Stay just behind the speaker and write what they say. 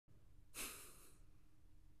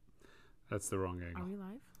That's the wrong angle. Are we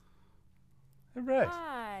live? All right.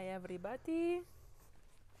 Hi, everybody.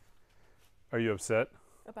 Are you upset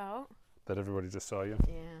About? that everybody just saw you?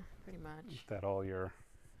 Yeah, pretty much. That all your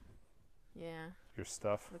Yeah,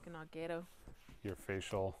 stuff, looking all ghetto. your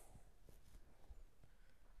facial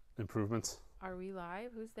improvements? Are we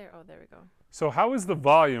live? Who's there? Oh, there we go. So how is the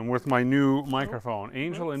volume with my new microphone?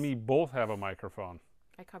 Angel and Whoops. me both have a microphone.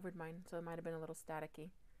 I covered mine, so it might have been a little staticky.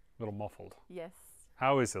 A little muffled. Yes.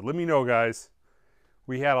 How is it? Let me know, guys.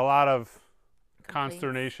 We had a lot of Complaints.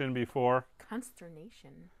 consternation before.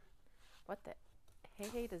 Consternation? What the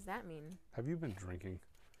hey does that mean? Have you been drinking?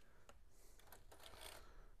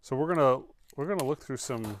 So we're gonna look through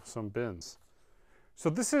some bins. So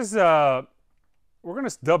this is we're gonna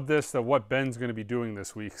dub this the what Ben's gonna be doing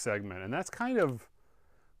this week segment, and that's kind of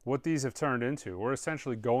what these have turned into. We're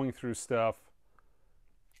essentially going through stuff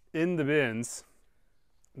in the bins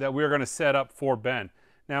that we're gonna set up for Ben.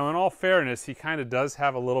 Now, in all fairness, he kind of does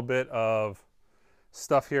have a little bit of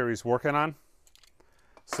stuff here he's working on.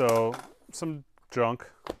 So some junk,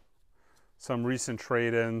 some recent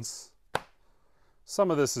trade-ins. Some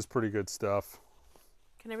of this is pretty good stuff.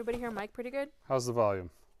 Can everybody hear Mike pretty good? How's the volume?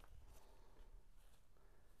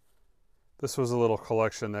 This was a little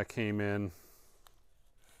collection that came in.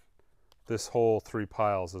 This whole 3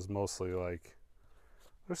 piles is mostly like,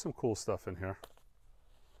 there's some cool stuff in here.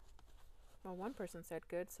 Well, one person said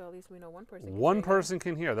good, so at least we know one person. One person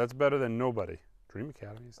can hear. That's better than nobody. Dream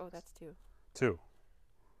Academies. Oh, that's 2. 2.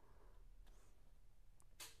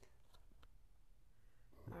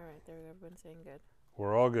 All right, there we go. Everyone's saying good.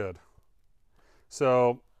 We're all good.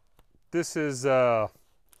 So this is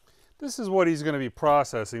what he's going to be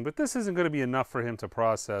processing, but this isn't going to be enough for him to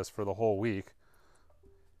process for the whole week.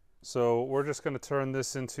 So we're just going to turn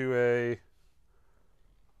this into a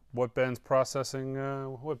what Ben's processing,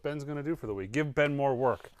 what Ben's going to do for the week. Give Ben more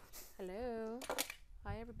work. Hello.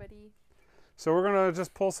 Hi, everybody. So we're going to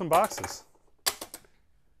just pull some boxes.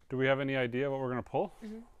 Do we have any idea what we're going to pull?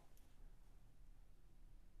 Mm-hmm.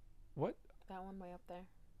 What? That one way up there.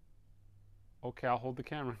 Okay, I'll hold the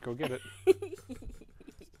camera. Go get it.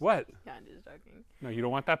 What? Yeah, I'm just joking. No, you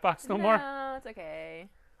don't want that box no more? No, it's okay.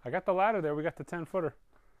 I got the ladder there. We got the 10-footer.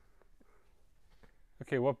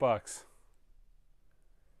 Okay, what box?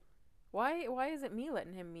 Why is it me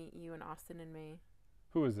letting him meet you in Austin in May?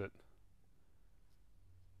 Who is it?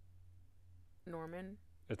 Norman.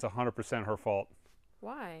 It's 100% her fault.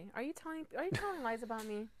 Why? Are you telling lies about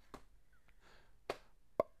me?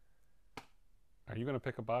 Are you going to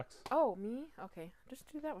pick a box? Oh, me? Okay. Just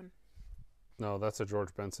do that one. No, that's a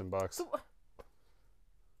George Benson box. So,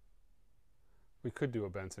 We could do a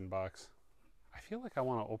Benson box. I feel like I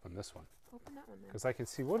want to open this one open that one then. because I can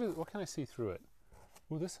see what can I see through it?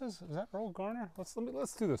 Ooh, is that Earl Garner? Let's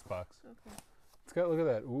do this box. Okay. It's got, look at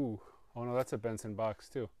that. Ooh. Oh no, that's a Benson box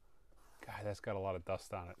too. God, that's got a lot of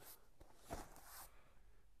dust on it.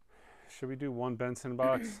 Should we do one Benson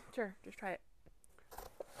box? Sure, just try it.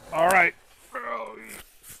 All right.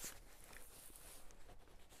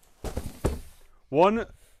 One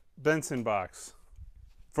Benson box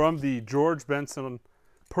from the George Benson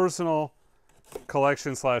personal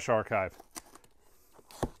collection / archive.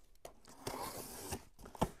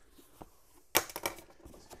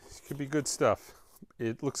 This could be good stuff.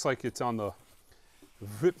 It looks like it's on the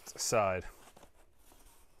whipped side.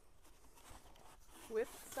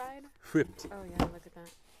 Whipped side? Whipped. Oh yeah, look at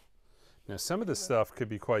that. Now some of this stuff could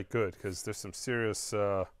be quite good because there's some serious,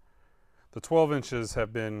 the 12 inches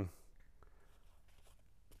have been,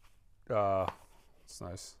 it's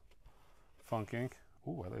nice. Funk ink.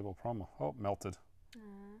 Ooh, a label promo. Oh, melted.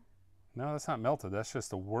 No, that's not melted. That's just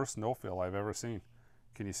the worst no-fill I've ever seen.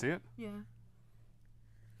 Can you see it? Yeah.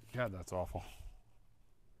 God, that's awful.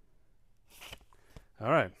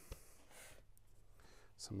 All right.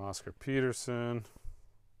 Some Oscar Peterson.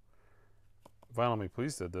 Vinyl Me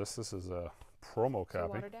Please did this. This is a promo So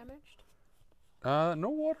copy. water damaged? No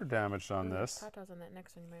water damaged on this. Tatas on that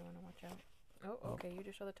next one. You might want to watch out. Oh, okay. You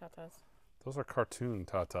just show the tatas. Those are cartoon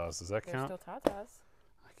tatas. Does that They're count? still tatas.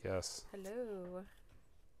 I guess. Hello.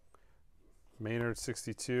 Maynard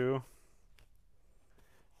 62.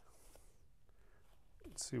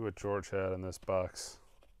 Let's see what George had in this box.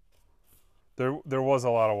 There was a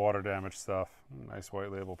lot of water damage stuff. Nice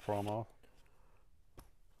white label promo.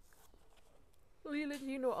 Leland,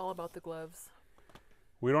 you know all about the gloves.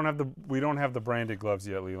 We don't have the branded gloves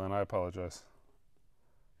yet, Leland. I apologize.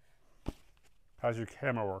 How's your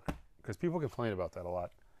camera work? Because people complain about that a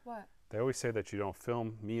lot. What? They always say that you don't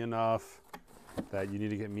film me enough, that you need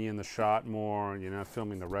to get me in the shot more, and you're not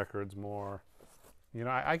filming the records more. You know,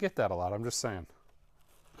 I get that a lot. I'm just saying.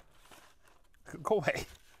 Go away.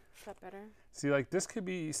 Is that better? See, like this could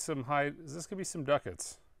be some high. This could be some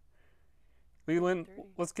ducats. Leland, Dirty.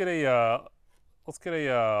 let's get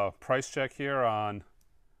a price check here on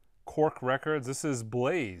Cork Records. This is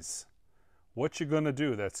Blaze. What you gonna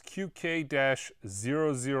do? That's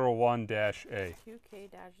QK-001-A.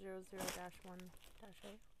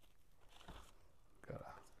 QK-00-1-A.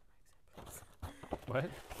 What?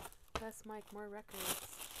 Less Mike, more records.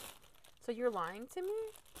 So you're lying to me?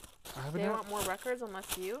 I haven't They had- want more records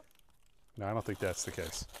unless you? No, I don't think that's the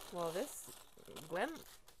case. Well, Glenn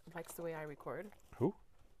likes the way I record. Who?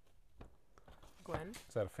 Glenn.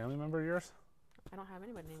 Is that a family member of yours? I don't have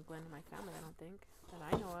anybody named Glenn in my family, I don't think, that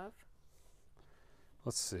I know of.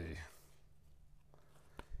 Let's see.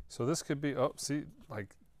 So this could be, oh, see,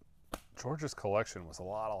 like George's collection was a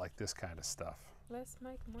lot of like this kind of stuff. Less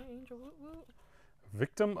Mike, more Angel. Woo woo.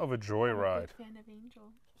 Victim of a I'm a Joyride. big fan of Angel.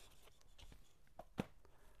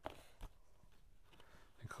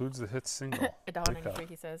 Includes the hit single. A dollar Pick up. 93,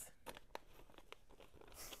 he says.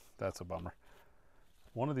 That's a bummer.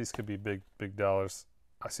 One of these could be big dollars.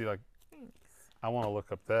 I see, like, Thanks. I want to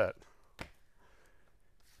look up that.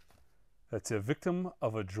 That's a Victim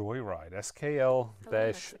of a Joyride.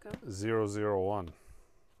 SKL-001.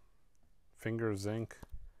 Finger zinc.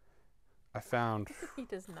 I found. He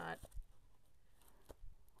does not.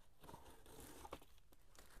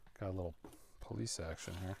 Got a little police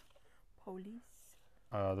action here. Police.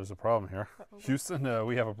 There's a problem here. Uh-oh. Houston,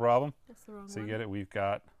 we have a problem. That's the wrong So you one. get it? We've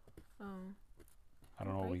got, Oh. I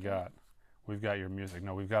don't know what we Break it. got. We've got your music.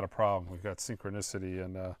 No, we've got a problem. We've got synchronicity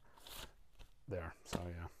and there. So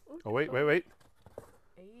yeah. Ooh, Oh wait.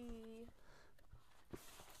 Hey.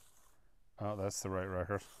 Oh, that's the right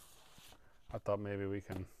record. I thought maybe we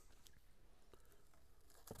can.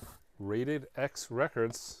 Rated X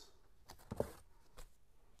Records.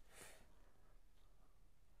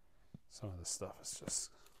 Some of this stuff is just.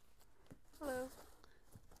 Hello.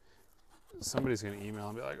 Somebody's gonna email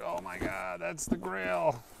and be like, "Oh my God, that's the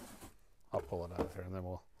Grail." I'll pull it out of here and then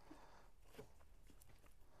we'll.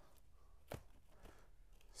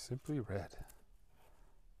 Simply Red.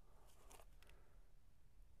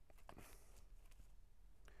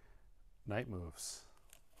 Night Moves.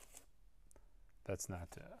 That's not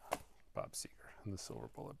Bob Seger and the Silver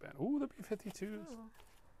Bullet Band. Ooh, the B-52s. Oh.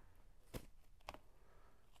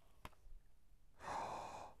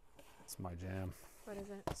 It's my jam. What is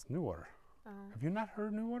it? It's New Order. Oh. Have you not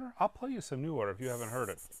heard New Order? I'll play you some New Order if you haven't heard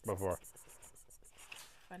it before.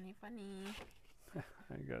 Funny.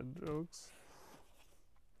 I got jokes.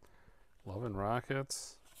 Love and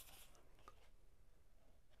Rockets.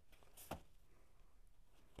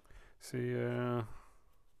 See,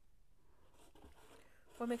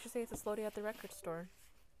 What makes you say it's a slow day at the record store?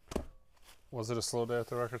 was it a slow day at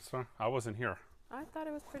the record store? I wasn't here. I thought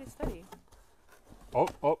it was pretty steady. Oh.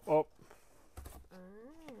 Oh.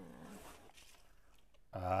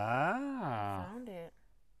 Ah. Found it.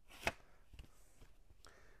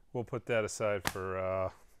 We'll put that aside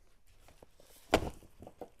for,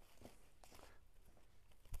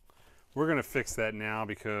 we're going to fix that now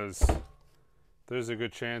because there's a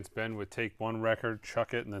good chance Ben would take one record,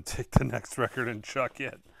 chuck it, and then take the next record and chuck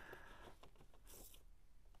it.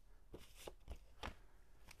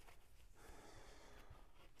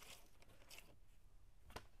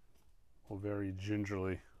 Well, very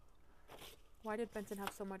gingerly. Why did Benson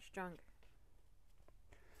have so much junk?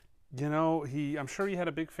 You know, I'm sure he had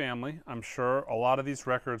a big family. I'm sure a lot of these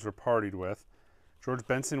records were partied with. George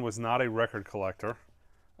Benson was not a record collector.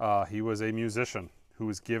 He was a musician who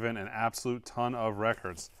was given an absolute ton of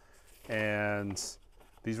records. And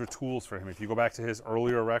these were tools for him. If you go back to his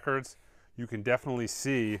earlier records, you can definitely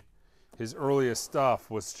see his earliest stuff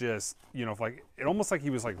was just, you know, like it almost like he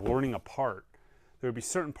was like learning a part. There would be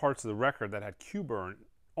certain parts of the record that had cue burn,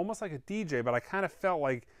 almost like a DJ, but I kind of felt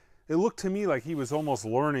like it looked to me like he was almost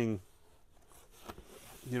learning,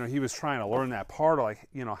 you know, he was trying to learn that part, or like,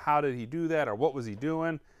 you know, how did he do that, or what was he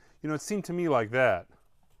doing? You know, it seemed to me like that.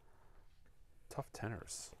 Tough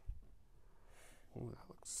tenors. Oh, that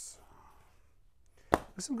looks...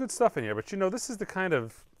 There's some good stuff in here, but you know, this is the kind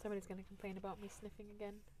of... Somebody's gonna complain about me sniffing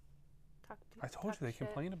again. I told you they shit.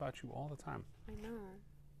 complain about you all the time. I know.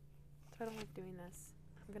 That's why I don't like doing this.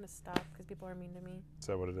 I'm gonna stop because people are mean to me. Is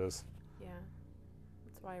that what it is? Yeah.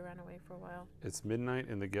 That's why I ran away for a while. It's midnight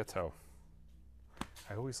in the ghetto.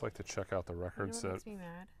 I always like to check out the You know records what that, makes me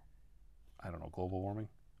mad? I don't know, global warming.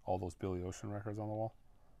 All those Billy Ocean records on the wall.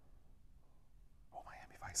 Oh,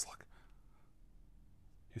 Miami Vice, look.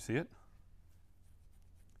 You see it?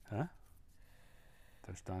 Huh?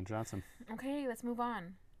 There's Don Johnson. Okay, let's move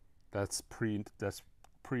on. That's pre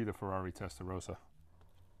the Ferrari Testarossa.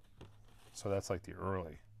 So that's like the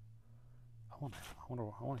early. I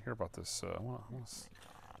want to hear about this.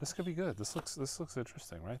 This could be good. This looks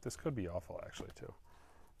interesting, right? This could be awful, actually, too.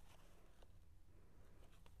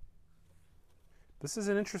 This is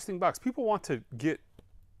an interesting box. People want to get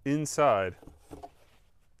inside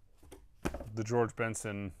the George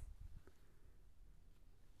Benson,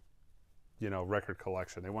 record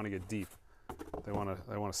collection. They want to get deep. They want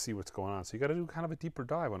to see what's going on. So you got to do kind of a deeper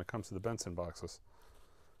dive when it comes to the Benson boxes.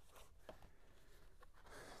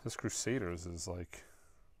 This Crusaders is like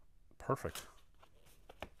perfect.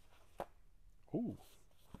 Ooh.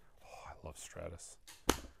 Oh, I love Stratus.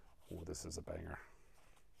 Oh, this is a banger.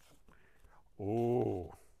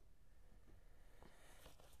 Oh.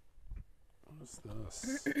 What is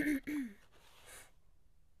this?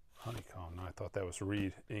 Honeycomb. No, I thought that was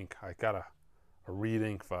Reed ink. I got a Reed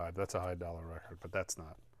ink vibe. That's a high dollar record, but that's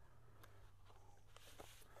not.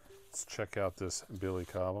 Let's check out this Billy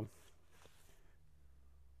Cobham.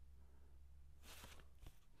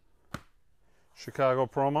 Chicago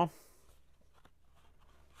promo.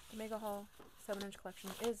 The Mega Hall 7-inch collection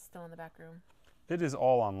is still in the back room. It is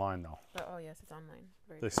all online though. But, oh yes, it's online.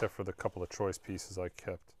 Except for the couple of choice pieces I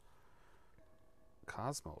kept.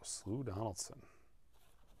 Cosmos, Lou Donaldson.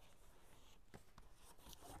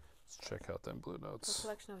 Let's check out them blue notes.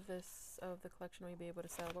 What collection of the collection will you be able to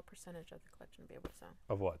sell? What percentage of the collection will you be able to sell?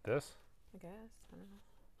 Of what? This? I guess. I don't know.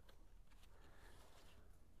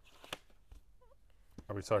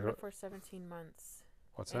 Are we talking about? For 17 months.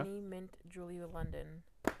 What's Any mint Julia London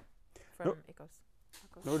from Nope. Ecos.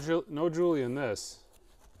 No Julie in this.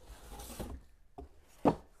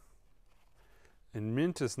 And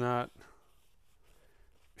mint is not.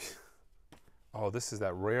 Oh, this is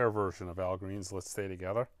that rare version of Al Green's Let's Stay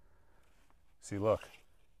Together. See, look.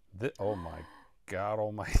 Oh my God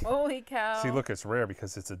almighty. Holy cow. See, look, it's rare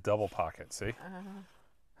because it's a double pocket. See?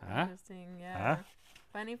 Huh? Interesting, yeah. Huh?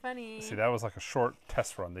 Funny. See, that was like a short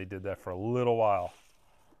test run. They did that for a little while.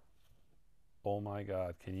 Oh my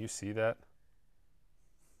God. Can you see that?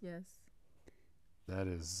 Yes. That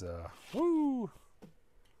is, woo!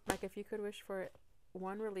 Mike, if you could wish for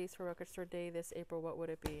one release for Record Store Day this April, what would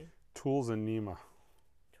it be? Tools and Nima.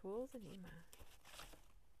 Tools and Nima.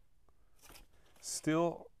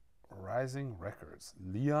 Still Rising Records.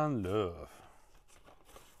 Leon Love.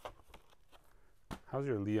 How's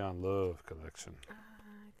your Leon Love collection? I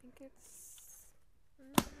think it's...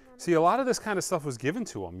 See, a lot of this kind of stuff was given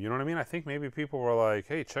to him. You know what I mean? I think maybe people were like,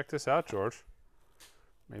 hey, check this out, George.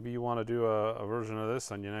 Maybe you want to do a version of this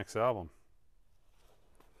on your next album.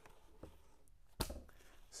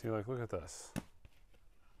 See, like, look at this.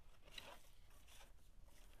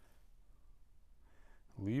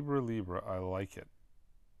 Libra, I like it.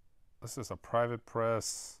 This is a private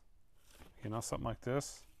press. Something like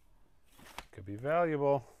this. Could be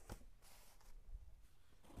valuable.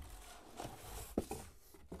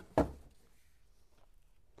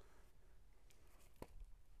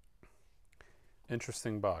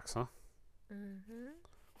 Interesting box, huh? Mm-hmm.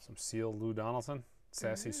 Some sealed Lou Donaldson.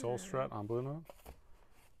 Sassy Soul Strut on Blue Note.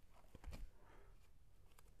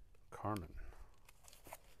 Carmen.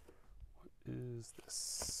 What is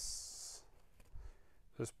this?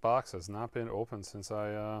 This box has not been opened since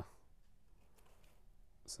I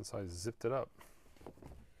zipped it up.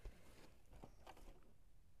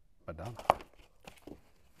 Madonna.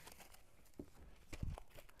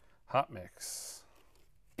 Hot Mix.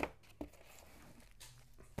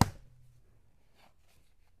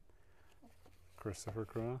 Christopher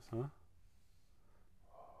Cross, huh?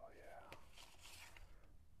 Oh, yeah.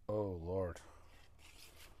 Oh, Lord.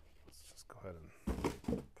 Let's just go ahead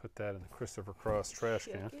and put that in the Christopher Cross trash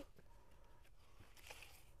can.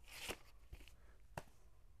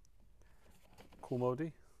 Cool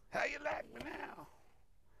Modi. How you like me now?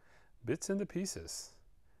 Bits into pieces.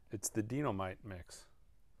 It's the Dinomite mix.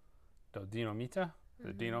 The Dinomita?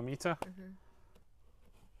 The Dinomita?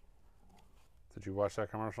 Did you watch that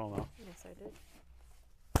commercial? No? Yes, I did.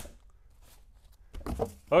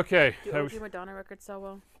 Okay. Do OG Madonna records sell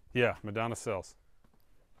well? Yeah, Madonna sells.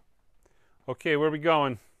 Okay, where are we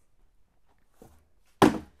going?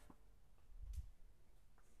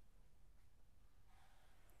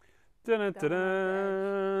 Well,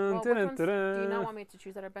 which ones do you not want me to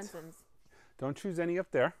choose that are Benson's? Don't choose any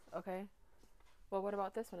up there. Okay. Well, what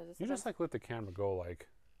about this one? Is this You just like let the camera go like.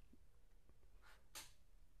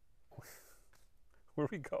 Where are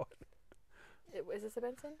we going? Is this a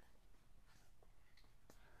Benson?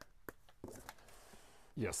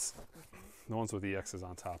 Yes. The ones with the X's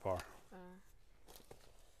on top are.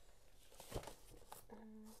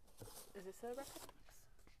 Is this a record box?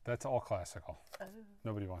 That's all classical.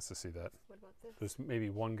 Nobody wants to see that. What about this? There's maybe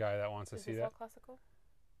one guy that wants to see Is this that. all classical?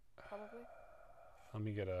 Probably. Let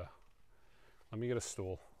me get a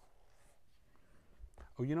stool.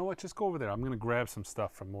 Oh, you know what? Just go over there. I'm gonna grab some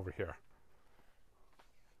stuff from over here.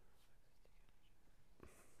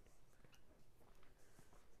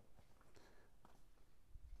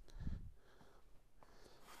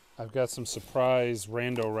 I've got some surprise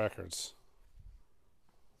rando records.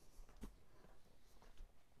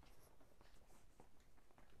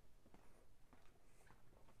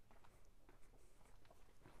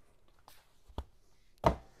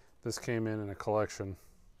 This came in a collection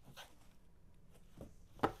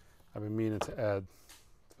I've been meaning to add.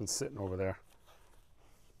 It's been sitting over there.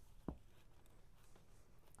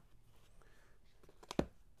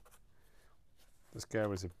 This guy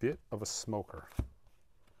was a bit of a smoker,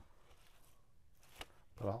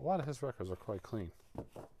 but a lot of his records are quite clean.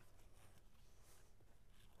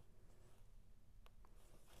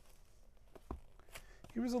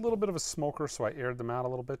 He was a little bit of a smoker, so I aired them out a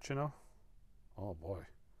little bit, you know. Oh boy.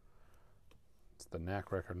 It's the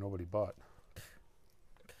knack record nobody bought.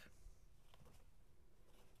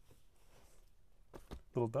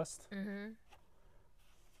 Little dust? Mm-hmm.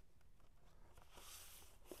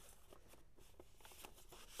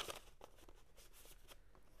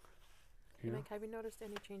 Like, have you noticed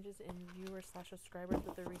any changes in viewers/subscribers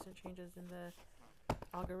with the recent changes in the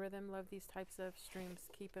algorithm? Love these types of streams.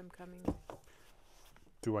 Keep them coming.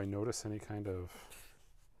 Do I notice any kind of...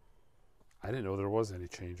 I didn't know there was any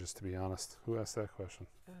changes, to be honest. Who asked that question?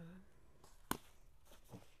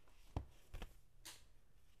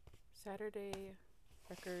 Saturday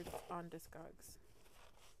records on Discogs.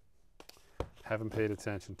 Haven't paid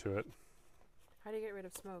attention to it. How do you get rid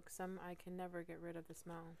of smoke? Some I can never get rid of the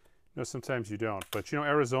smell. No, sometimes you don't. But, you know,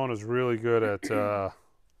 Arizona's really good at...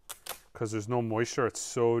 because there's no moisture. It's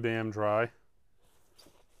so damn dry.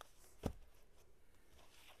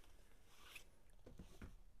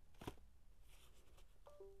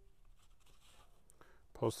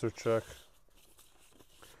 Poster check.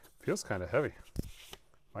 Feels kind of heavy.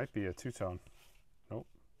 Might be a two-tone. Nope.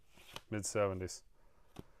 Mid-70s.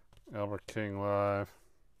 Albert King Live.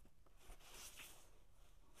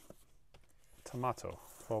 Tomato.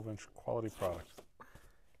 12-inch quality product.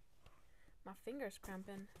 My finger's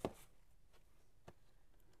cramping.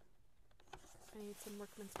 I need some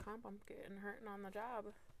workman's comp. I'm getting hurting on the job.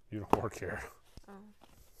 You don't work here. Oh,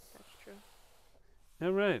 that's true.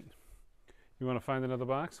 All right. You want to find another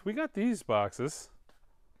box? We got these boxes.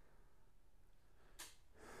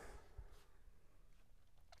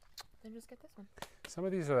 Then just get this one. Some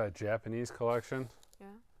of these are that Japanese collection. Yeah.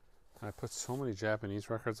 I put so many Japanese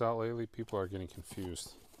records out lately, people are getting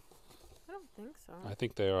confused. I don't think so. I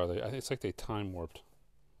think they are. I think it's like they time warped.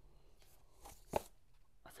 I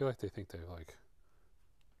feel like they think they like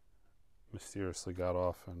mysteriously got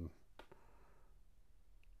off and,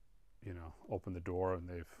 you know, opened the door and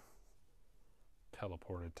they've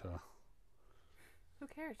teleported to Who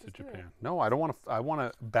cares? to Just do Japan. it. No, I don't want to. I want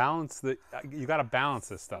to balance the. You got to balance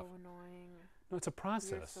this stuff. So annoying. No, it's a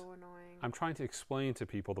process. You're so annoying. I'm trying to explain to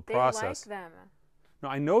people the They process. like them. No,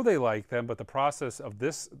 I know they like them, but the process of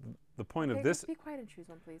this, the point Okay, of this, just be quiet and choose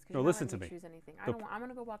one, please. 'Cause No, you're not listen letting to me. Choose anything. I The don't. I'm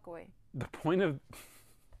gonna go walk away. the point of.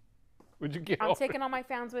 Would you get? I'm over, taking all my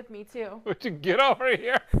fans with me too. Would you get over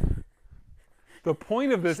here? The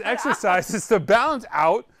point of this Shut exercise is to balance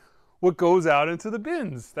out what goes out into the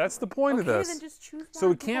bins. That's the point of Okay, this. then just choose one.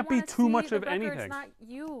 So it People can't be wanna too see much the of records, anything. Not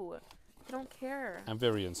you. I don't care. I'm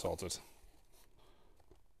very insulted.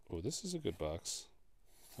 Oh, this is a good box.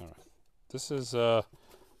 All right, this is a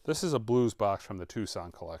blues box from the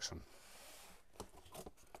Tucson collection.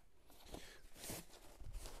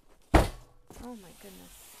 Oh my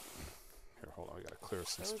goodness. Here, hold on. I gotta clear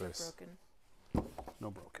some Those space. are broken.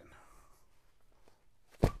 No broken.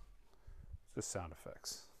 Just sound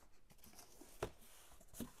effects.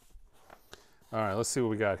 All right, let's see what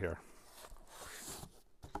we got here.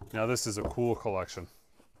 Now this is a cool collection.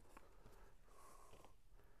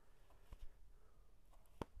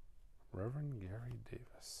 Reverend Gary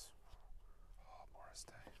Davis. Oh, Morris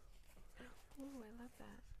Day. Ooh, I love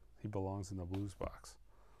that. He belongs in the blues box.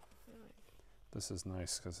 Really. This is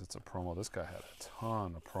nice because it's a promo. This guy had a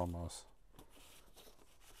ton of promos.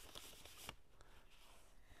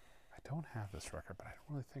 I don't have this record, but I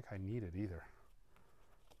don't really think I need it either.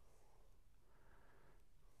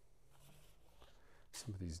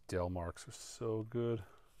 Some of these Del marks are so good.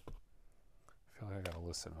 I feel like I gotta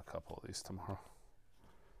listen to a couple of these tomorrow.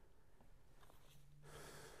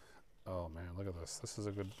 Oh man, look at this. This is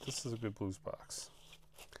a good blues box.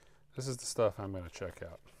 This is the stuff I'm gonna check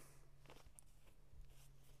out.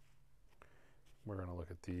 We're gonna look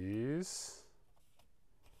at these.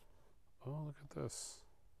 Oh, look at this.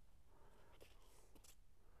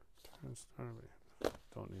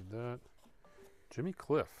 Don't need that. Jimmy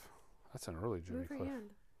Cliff. That's an early Jimmy Move your Cliff. hand.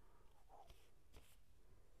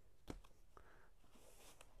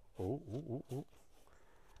 Oh, ooh, ooh, ooh.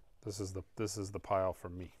 This is the pile for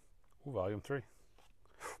me. Ooh, volume 3.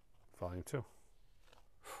 Volume 2.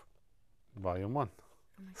 Volume 1.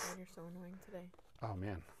 Oh my god, you're so annoying today. Oh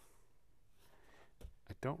man.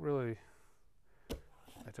 I don't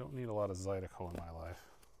need a lot of Zydeco in my life.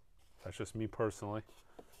 That's just me personally.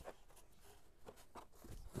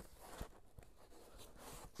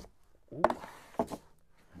 Ooh.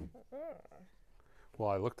 Well,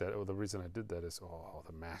 I looked at it. Well, the reason I did that is,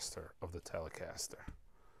 the master of the Telecaster.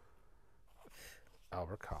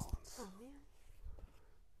 Albert Collins. Oh man.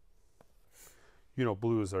 You know,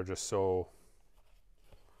 blues are just so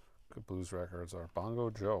good. Blues records are Bongo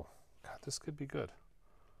Joe. God, this could be good.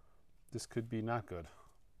 This could be not good.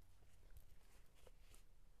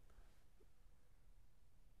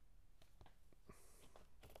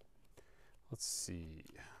 Let's see.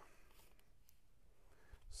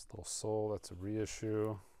 Little Soul, that's a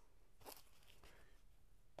reissue.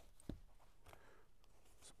 Some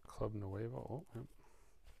Club Nuevo. Oh, yep.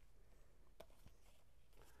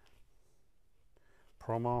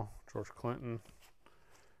 Promo, George Clinton.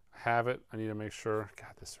 I have it. I need to make sure.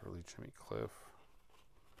 God, this early Jimmy Cliff.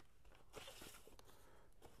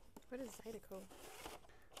 What is Zydeco?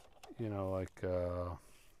 You know, like, I'll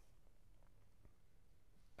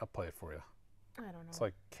play it for you. I don't know. It's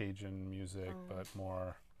like Cajun music, but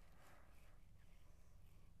more,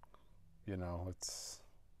 you know, it's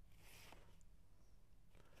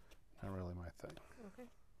not really my thing. Okay.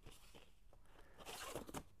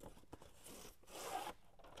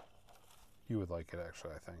 You would like it,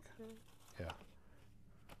 actually, I think. Mm. Yeah.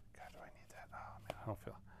 God, do I need that? Oh, man, I don't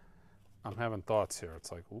feel... I'm having thoughts here.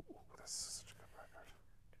 It's like, ooh, this is such a good record.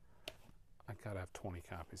 I gotta have 20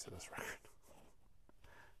 copies of this record.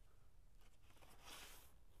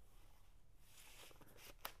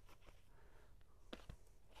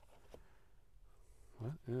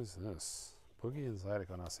 What is this? Boogie and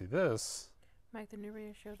Zydeco. Now, see this? Mike, the new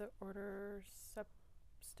reissue of the Order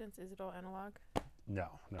Substance, is it all analog?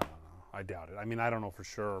 No. I doubt it. I mean, I don't know for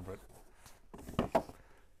sure, but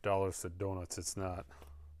dollars to donuts, it's not.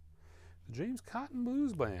 The James Cotton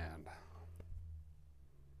Blues Band.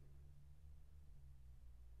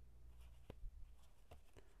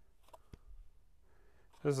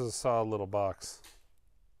 This is a solid little box.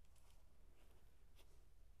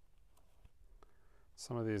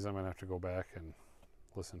 Some of these I'm going to have to go back and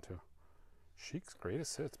listen to. Chic's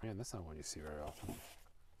Greatest Hits. Man, that's not one you see very often.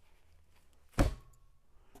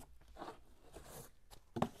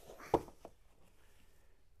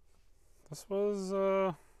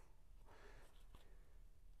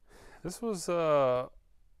 This was a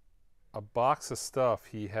box of stuff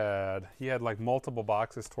he had. He had like multiple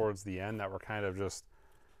boxes towards the end that were kind of just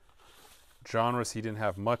genres he didn't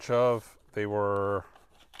have much of. They were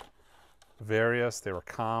various. They were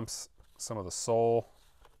comps. Some of the soul.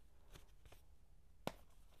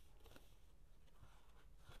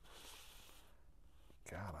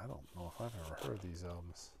 God, I don't know if I've ever heard these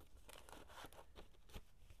albums.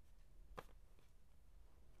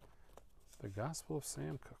 The Gospel of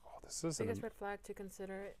Sam Cooke. Oh, this is Biggest red flag to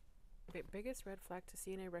consider. Biggest red flag to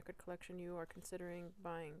see in a record collection you are considering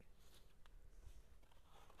buying.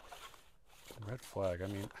 Red flag. I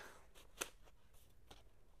mean,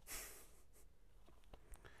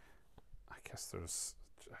 I guess there's,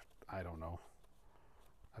 I don't know.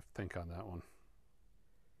 I think on that one.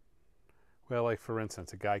 Well, like for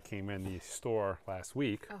instance, a guy came in the store last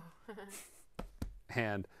week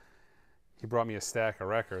and he brought me a stack of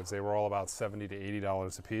records. They were all about $70 to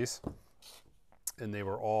 $80 a piece. And they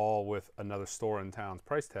were all with another store in town's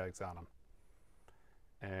price tags on them.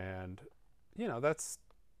 And, you know, that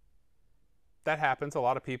happens. A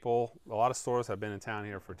lot of people, a lot of stores have been in town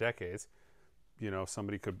here for decades. You know,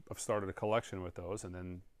 somebody could have started a collection with those and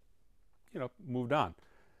then, you know, moved on.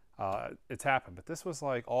 It's happened. But this was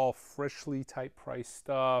like all freshly type price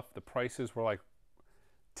stuff. The prices were like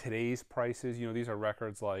today's prices. You know, these are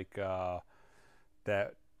records like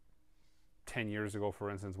that 10 years ago,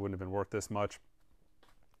 for instance, wouldn't have been worth this much.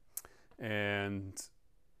 And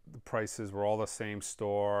the prices were all the same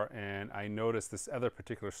store. And I noticed this other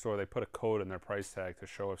particular store, they put a code in their price tag to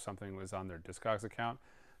show if something was on their Discogs account,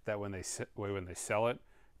 that when they sell it,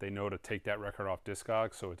 they know to take that record off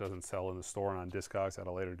Discogs so it doesn't sell in the store and on Discogs at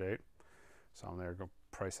a later date. So I'm there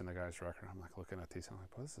pricing the guy's record. I'm like looking at these. I'm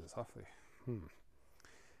like, well, this is awfully.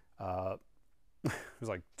 It was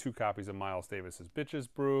like 2 copies of Miles Davis's Bitches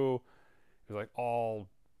Brew. It was like all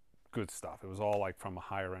good stuff. It was all like from a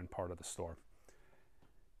higher end part of the store.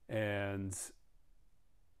 And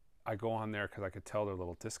I go on there because I could tell their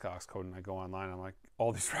little Discogs code, and I go online. And I'm like,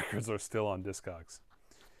 all these records are still on Discogs.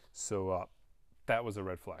 So that was a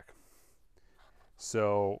red flag.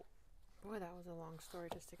 So Boy, that was a long story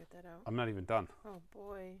just to get that out. I'm not even done. Oh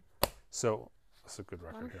boy. So that's a good Why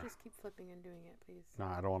record don't you here. just keep flipping and doing it, please? No,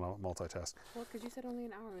 I don't want to multitask. Well, because you said only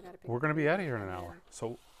an hour. We gotta pick. We're going to be out of here in an hour.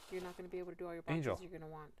 So you're not going to be able to do all your boxes Angel. you're going to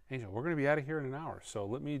want. Angel, we're going to be out of here in an hour. So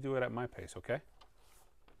let me do it at my pace, okay?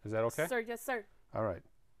 Is that okay? Sir, yes, sir. All right.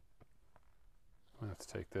 I'm going to have to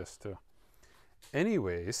take this too.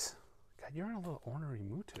 Anyways, God, you're in a little ornery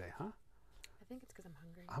mood today, huh? I think it's because I'm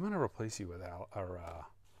hungry. I'm going to replace you with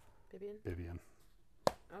Vivian? Vivian.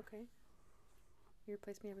 Okay. You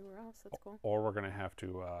replace me everywhere else. That's cool. Or we're going to have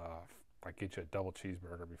to like get you a double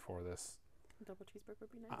cheeseburger before this. Double cheeseburger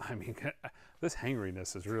would be nice. I mean, this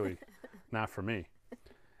hangriness is really not for me.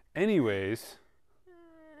 Anyways,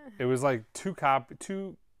 it was like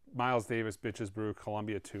two Miles Davis Bitches Brew,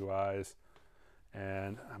 Columbia 2 Eyes.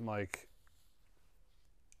 And I'm like,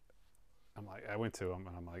 I went to him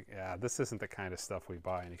and I'm like, yeah, this isn't the kind of stuff we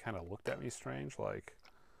buy. And he kind of looked at me strange, like,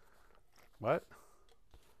 what?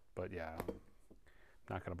 But yeah, I'm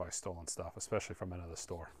not going to buy stolen stuff, especially from another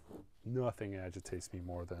store. Nothing agitates me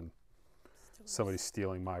more than somebody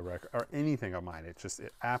stealing my record or anything of mine. It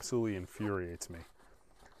absolutely infuriates me.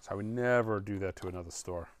 So I would never do that to another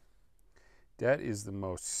store. That is the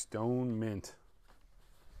most stone mint.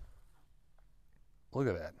 Look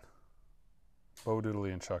at that. Bo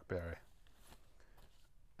Diddley and Chuck Berry.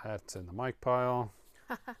 That's in the mic pile.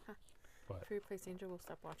 But If you replace Angel, we'll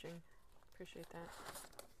stop watching. Appreciate that.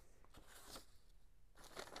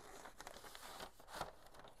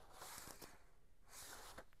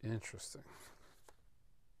 interesting.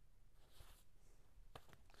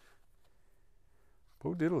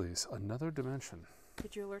 Bo Diddley's Another Dimension.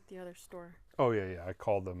 Did you alert the other store? Oh, yeah. I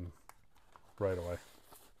called them right away.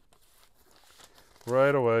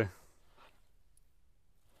 Right away.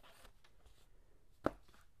 What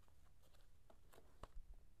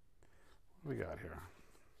do we got here?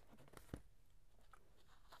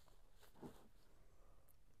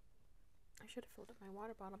 I should have filled up my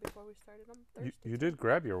water bottle before we started. I'm thirsty. You did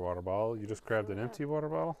grab your water bottle. You just grabbed an empty water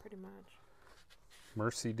bottle? Pretty much.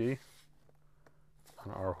 Mercy D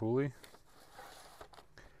on our Hooli.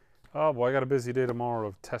 Oh boy, I got a busy day tomorrow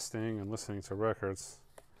of testing and listening to records.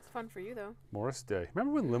 It's fun for you though. Morris Day.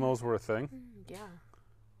 Remember when limos were a thing? Yeah,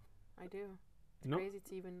 I do. It's No, crazy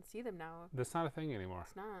to even see them now. that's not a thing anymore.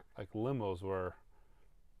 It's not. Like limos were.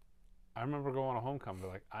 I remember going to homecoming,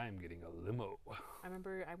 like, I am getting a limo. I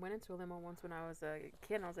remember I went into a limo once when I was a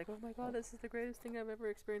kid, and I was like, oh my god, this is the greatest thing I've ever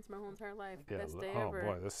experienced in my whole entire life. Yeah, Best day oh ever.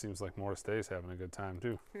 boy, this seems like Morris Day's having a good time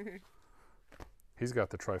too. He's got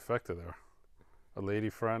the trifecta there. A lady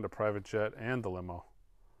friend, a private jet, and the limo.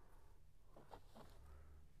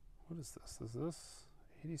 What is this? Is this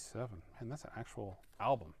 87? Man, that's an actual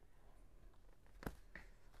album.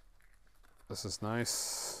 This is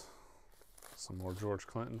nice. Some more George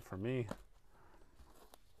Clinton for me.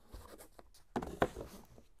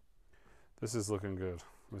 This is looking good.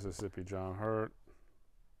 Mississippi John Hurt.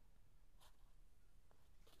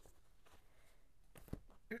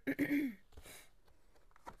 Is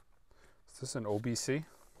this an OBC?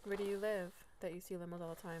 Where do you live that you see limos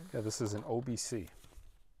all the time? Yeah, this is an OBC.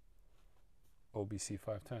 OBC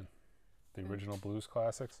 510. The original blues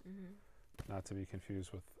classics. Mm-hmm. Not to be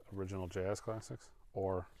confused with original jazz classics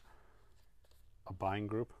or a buying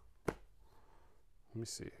group. Let me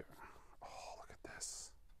see here. Oh, look at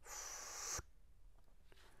this.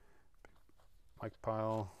 Mike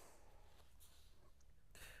pile.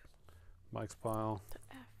 Mike's pile. The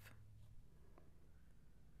F.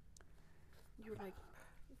 You were like,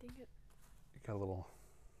 dang it. You got a little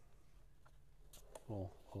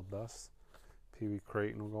dust. Pee Wee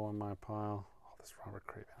Creighton will go in my pile. Oh, this Robert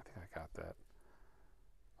Craven. I think I got that.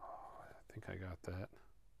 Oh, I think I got that.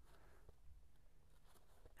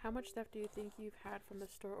 How much theft do you think you've had from the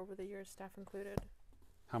store over the years, staff included?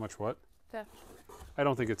 How much what? Theft. I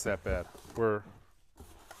don't think it's that bad. We're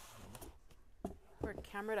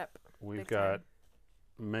camered up. We've big got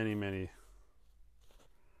time. many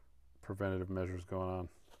preventative measures going on.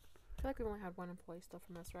 I feel like we only had one employee steal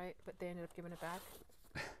from us, right? But they ended up giving it back.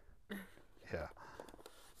 Yeah.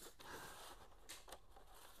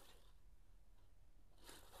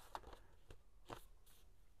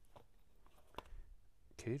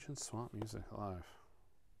 Cajun Swamp Music Live.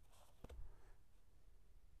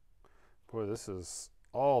 Boy, this is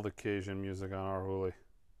all the Cajun music on our Hooli.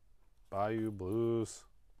 Bayou Blues.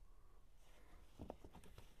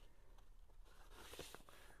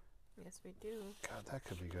 Yeah, Yes, we do. God, that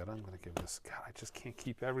could be good. I'm going to give this... God, I just can't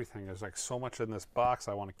keep everything. There's like so much in this box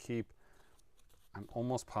I want to keep. I'm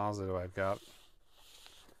almost positive I've got...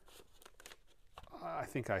 I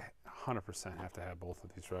think I 100% have to have both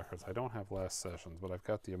of these records. I don't have Last Sessions, but I've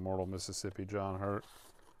got the Immortal Mississippi John Hurt.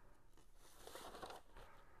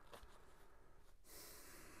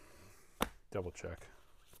 Double check.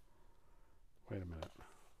 Wait a minute.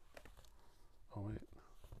 Oh,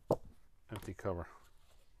 wait. Empty cover.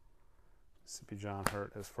 Mississippi John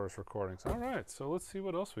Hurt, his first recordings. All right, so let's see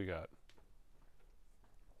what else we got.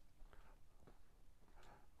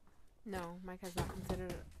 No, Mike has not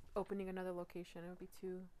considered opening another location. It would be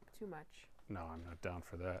too much. No, I'm not down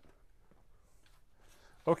for that.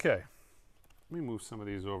 Okay, let me move some of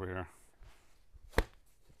these over here.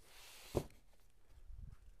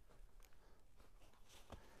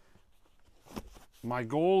 My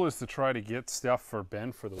goal is to try to get stuff for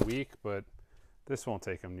Ben for the week, but this won't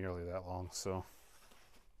take him nearly that long, so.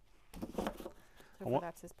 So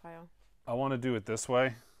that's his pile. I want to do it this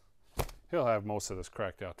way. He'll have most of this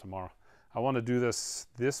cracked out tomorrow. I want to do this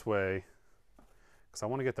way because I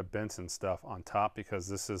want to get the Benson stuff on top because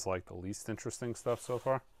this is like the least interesting stuff so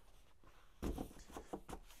far.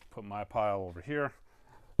 Put my pile over here.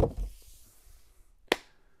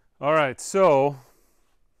 All right, so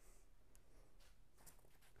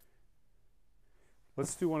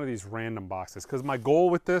let's do one of these random boxes because my goal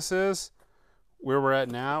with this is, where we're at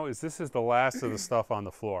now, is this is the last of the stuff on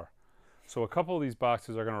the floor. So a couple of these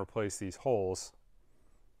boxes are going to replace these holes.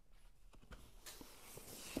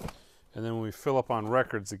 And then when we fill up on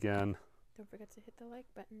records again, don't forget to hit the like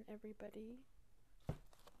button, everybody.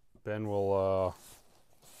 Ben will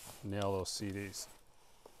nail those CDs.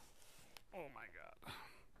 Oh my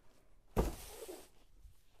God.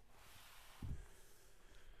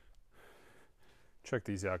 Check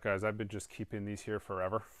these out, guys. I've been just keeping these here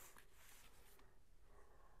forever.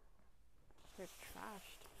 They're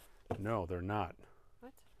trashed. No, they're not.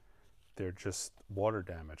 What? They're just water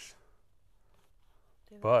damaged.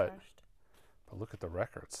 They look But trashed. look at the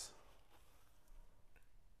records.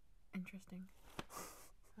 Interesting.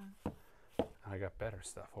 I got better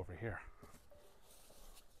stuff over here.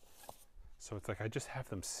 So it's like I just have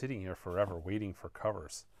them sitting here forever waiting for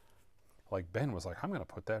covers. Like Ben was like, I'm going to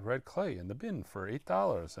put that red clay in the bin for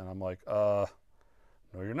 $8. And I'm like, no,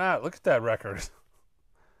 you're not. Look at that record.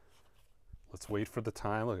 Let's wait for the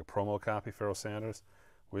time. Look at promo copy, Pharoah Sanders.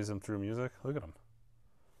 Wisdom Through Music. Look at him.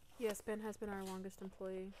 Yes, Ben has been our longest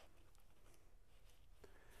employee.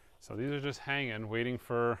 So these are just hanging, waiting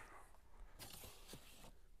for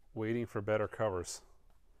better covers.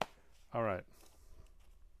 All right.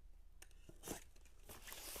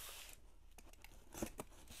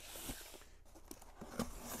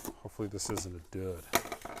 Hopefully this isn't a dud.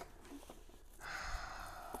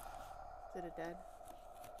 Is it a dead?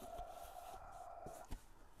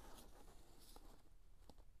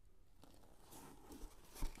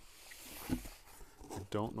 I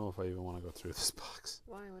don't know if I even want to go through this box.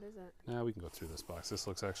 Why? What is it? Nah, we can go through this box. This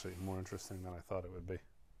looks actually more interesting than I thought it would be.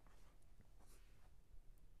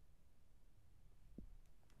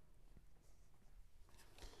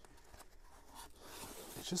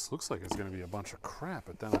 It just looks like it's going to be a bunch of crap,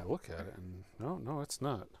 but then I look at it and no, it's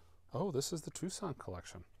not. Oh, this is the Tucson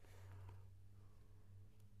collection.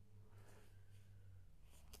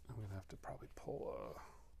 I'm going to have to probably pull a...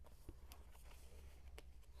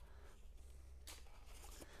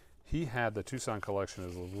 He had the Tucson collection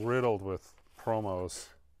is riddled with promos.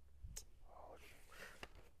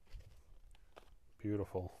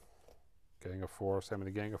 Beautiful. Gang of Four. Sammy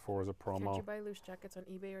the Gang of Four is a promo. Can't you buy loose jackets on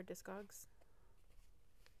eBay or Discogs?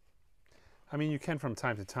 I mean, you can from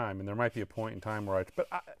time to time, and there might be a point in time where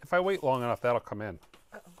if I wait long enough, that'll come in.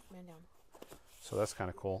 Uh-oh, man down. So that's kind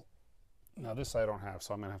of cool. Now this I don't have,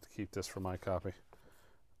 so I'm going to have to keep this for my copy.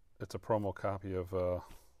 It's a promo copy of the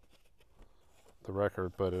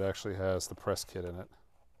record, but it actually has the press kit in it.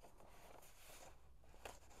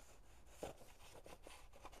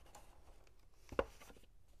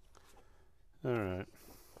 All right.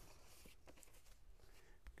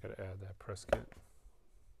 Got to add that press kit.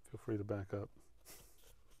 Feel free to back up.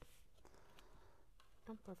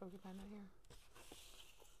 I'm perfectly fine right here.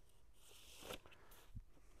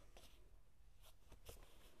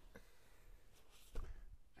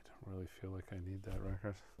 I don't really feel like I need that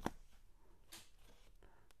record.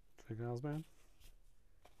 Jay Giles Band?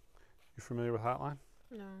 You familiar with Hotline?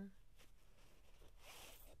 No.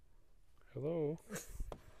 Hello?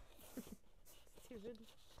 Stupid.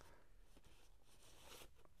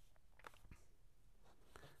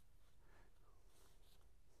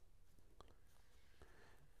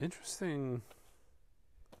 Interesting,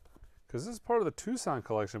 Because this is part of the Tucson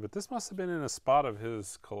collection, but this must have been in a spot of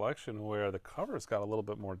his collection where the cover's got a little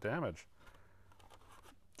bit more damage.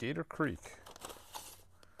 Gator Creek.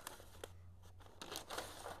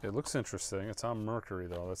 It looks interesting. It's on Mercury,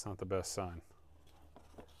 though. That's not the best sign.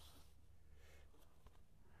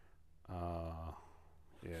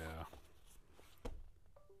 Yeah.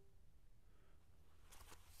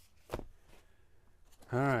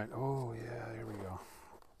 All right. Oh, yeah. Here we go.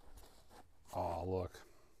 Oh, look.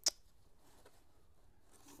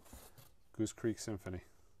 Goose Creek Symphony.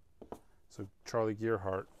 So Charlie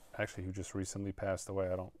Gearhart, actually, who just recently passed away.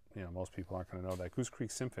 Most people aren't going to know that. Goose Creek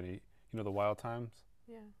Symphony, you know the Wild Times?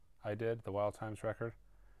 Yeah. I did, the Wild Times record.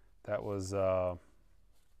 That was done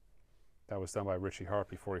by Richie Hart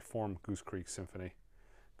before he formed Goose Creek Symphony.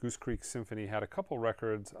 Goose Creek Symphony had a couple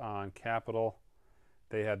records on Capitol.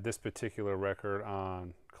 They had this particular record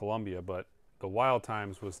on Columbia, but the Wild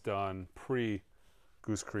Times was done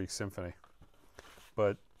pre-Goose Creek Symphony.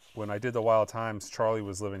 But when I did the Wild Times, Charlie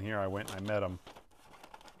was living here. I went and I met him.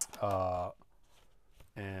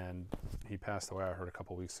 And he passed away, I heard, a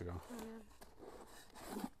couple weeks ago. Oh,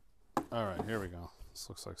 yeah. All right, here we go. This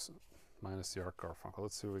looks like minus the Art Garfunkel.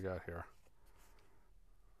 Let's see what we got here.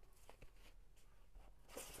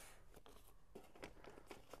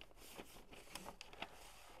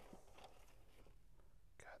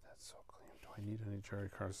 God, that's so clean. Do I need any Jerry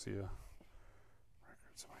Garcia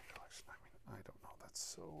records in my collection? I mean, I don't know.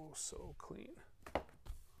 That's so clean.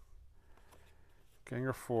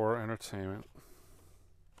 Ganger 4 Entertainment.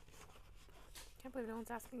 Can't believe no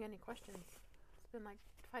one's asking any questions. It's been like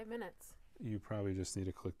 5 minutes. You probably just need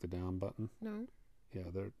to click the down button. No. Yeah,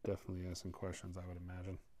 they're definitely asking questions, I would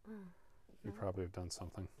imagine. You probably have done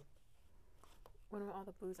something. When will all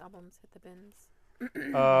the blues albums hit the bins?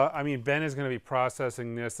 I mean, Ben is going to be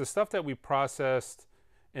processing this. The stuff that we processed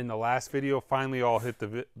in the last video finally all hit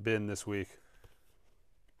the bin this week.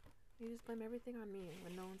 You just blame everything on me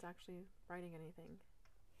when no one's actually writing anything.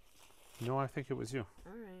 No, I think it was you.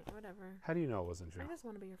 All right, whatever. How do you know it wasn't you? I just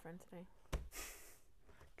want to be your friend today.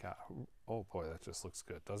 God, oh boy, that just looks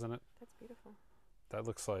good, doesn't it? That's beautiful. That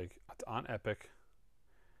looks like it's on Epic.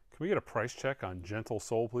 Can we get a price check on Gentle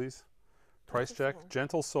Soul, please? Price check, Soul.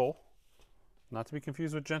 Gentle Soul. Not to be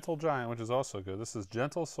confused with Gentle Giant, which is also good. This is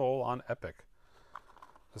Gentle Soul on Epic.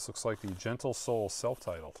 This looks like the Gentle Soul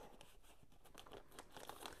self-titled.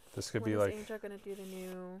 This could be like... When is Angel going to do the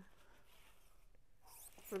new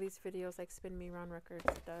release videos like Spin Me Round Records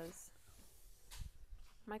does?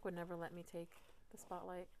 Mike would never let me take the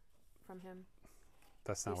spotlight from him.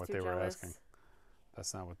 That's not He's what too they were jealous. asking.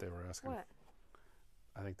 That's not what they were asking. What?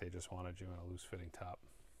 I think they just wanted you in a loose-fitting top.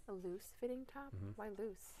 A loose fitting top? Mhm. Why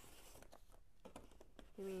loose?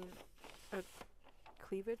 You mean a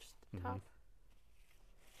cleavage top?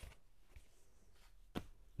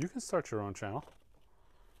 You can start your own channel.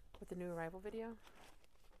 With the new Arrival video?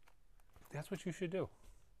 That's what you should do.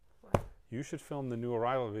 What? You should film the new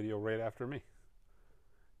Arrival video right after me.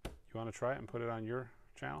 You want to try it and put it on your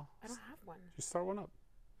channel? I don't have one. Just start one up.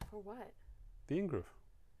 For what? The In-Groove.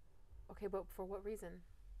 Okay, but for what reason?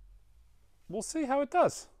 We'll see how it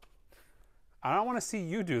does. I don't want to see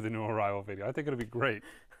you do the new Arrival video. I think it'll be great.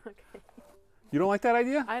 Okay. You don't like that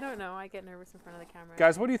idea? I don't know. I get nervous in front of the camera.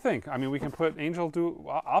 Guys, what do you think? I mean, we can put Angel do...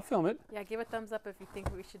 I'll film it. Yeah, give a thumbs up if you think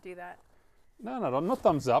we should do that. No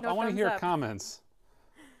thumbs up. No I want to thumbs hear up. comments.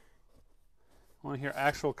 I want to hear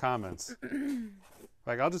actual comments.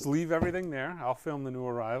 Like, I'll just leave everything there. I'll film the new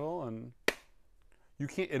Arrival, and you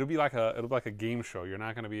can't... It'll be like a game show. You're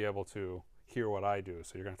not going to be able to hear what I do,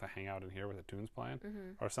 so you're going to have to hang out in here with the tunes playing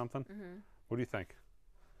or something. What do you think?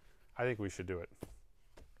 I think we should do it.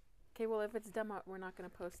 Okay, well, if it's dumb, we're not going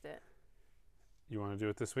to post it. You want to do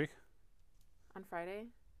it this week? On Friday?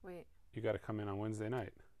 Wait. You got to come in on Wednesday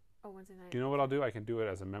night. Oh, Wednesday night. You know what I'll do? I can do it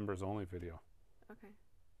as a members-only video. Okay.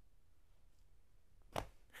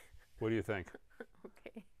 What do you think?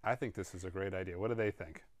 Okay. I think this is a great idea. What do they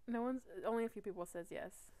think? Only a few people says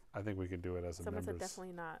yes. I think we could do it as a Someone members. said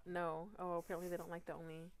definitely not. No. Oh, apparently they don't like the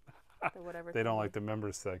whatever. They don't like the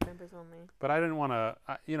members thing. Members only. But I didn't want to,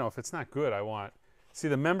 if it's not good, see,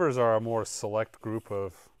 the members are a more select group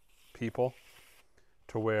of people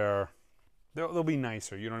to where they'll be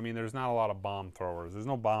nicer. You know what I mean? There's not a lot of bomb throwers. There's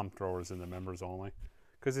no bomb throwers in the members only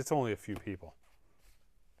because it's only a few people.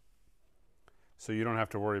 So you don't have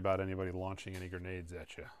to worry about anybody launching any grenades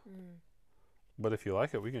at you. But if you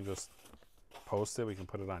like it, we can just post it. We can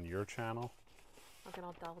put it on your channel. I'll get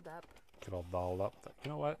all dolled up. Get all dolled up. You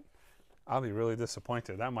know what? I'll be really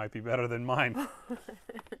disappointed. That might be better than mine.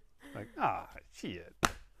 Like, shit.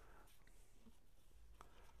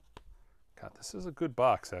 God, this is a good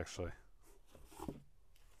box, actually.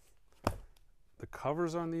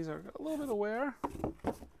 covers on these are a little bit of wear.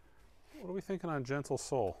 What are we thinking on Gentle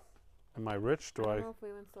Soul? Am I rich? I don't know if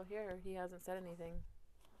Leland's still here. He hasn't said anything.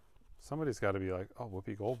 Somebody's got to be like, oh,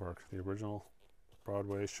 Whoopi Goldberg, the original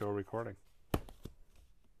Broadway show recording.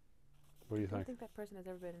 What do you I don't think? think that person has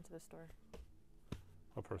ever been into the store.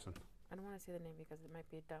 What person? I don't want to say the name because it might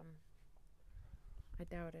be dumb. I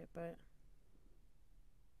doubt it, but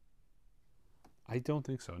I don't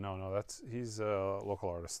think so. No, he's a local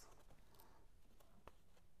artist.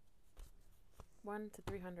 1 to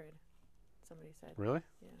 300. Somebody said. Really?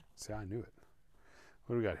 Yeah. See, I knew it.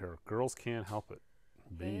 What do we got here? Girls Can't Help It.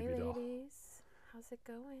 Baby Hey, doll. ladies. How's it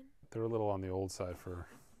going? They're a little on the old side for.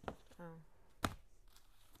 Oh.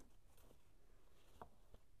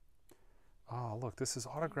 Oh, look, this is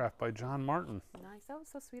autographed by John Martin. Nice. That was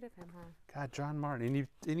so sweet of him, huh? God, John Martin.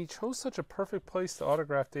 And he chose such a perfect place to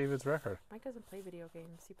autograph David's record. Mike doesn't play video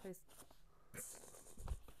games. He plays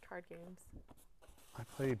card games. I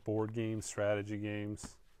play board games, strategy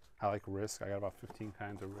games. I like Risk. I got about 15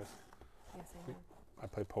 kinds of Risk. Yes, I know. I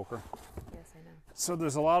play poker. Yes, I know. So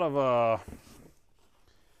there's a lot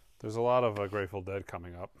of Grateful Dead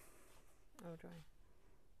coming up. Oh, joy.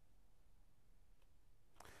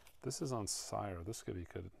 This is on Sire. This could be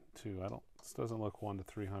good too. This doesn't look $100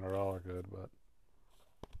 to $300 good, but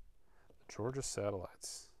the Georgia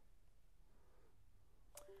Satellites.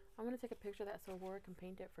 I'm gonna take a picture of that so Laura can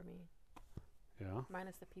paint it for me. Yeah.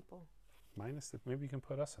 Minus the people. Maybe you can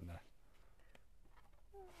put us in there.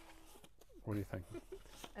 What do you think?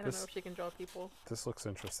 I don't know if she can draw people. This looks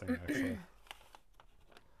interesting, actually.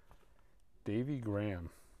 Davy Graham.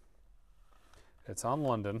 It's on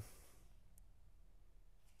London.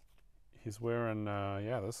 He's wearing,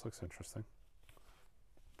 yeah, this looks interesting.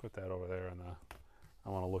 Put that over there, and I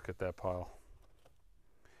want to look at that pile.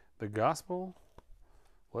 The Gospel,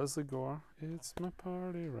 Leslie Gore. It's my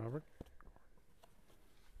party, Robert.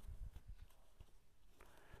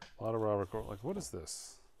 A lot of Robert Gore. Like, what is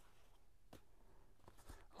this?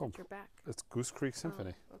 Oh, Your back. it's Goose Creek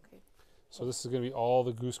Symphony. Oh, okay. So this is going to be all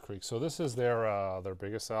the Goose Creek. So this is their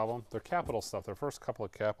biggest album. Their Capitol stuff. Their first couple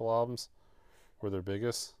of Capitol albums were their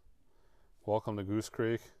biggest. Welcome to Goose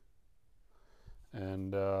Creek.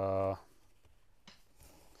 And God,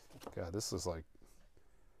 this is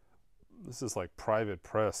like private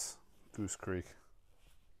press Goose Creek.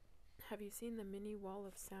 Have you seen the mini wall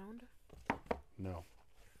of sound? No.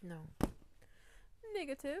 No.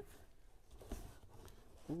 Negative.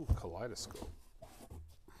 Ooh, Kaleidoscope.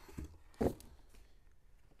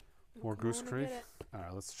 More Goose Creek. All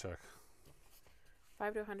right, let's check.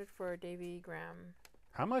 5 to 100 for Davy Graham.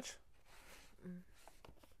 How much?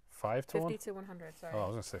 5 to 50 1? to 100. Sorry. Oh, I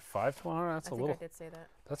was gonna say 5 to 100. That's I a think little. I did say that.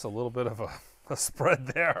 That's a little bit of a spread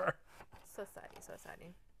there. So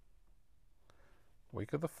saddy.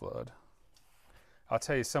 Wake of the Flood. I'll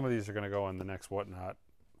tell you, some of these are going to go in the next Whatnot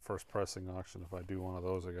first pressing auction if I do one of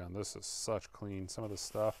those again. This is such clean. Some of this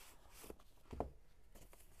stuff.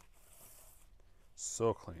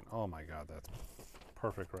 So clean. Oh my God, that's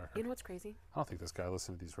perfect record. You know what's crazy? I don't think this guy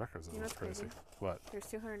listened to these records. You know what's crazy. crazy? What? There's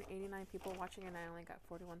 289 people watching and I only got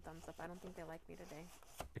 41 thumbs up. I don't think they like me today.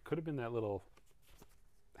 It could have been that little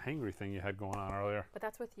hangry thing you had going on earlier. But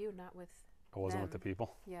that's with you, not with It wasn't with them. the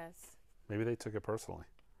people. Yes. Maybe they took it personally.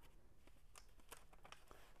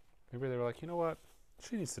 Maybe they were like, you know what?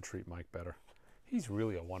 She needs to treat Mike better. He's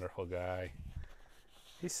really a wonderful guy.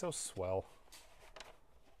 He's so swell.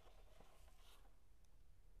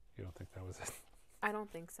 You don't think that was it? I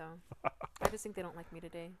don't think so. I just think they don't like me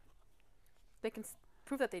today. They can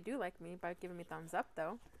prove that they do like me by giving me thumbs up,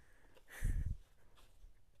 though.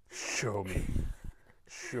 Show me.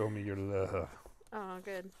 Show me your love. Oh,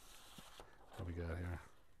 good. What we got here?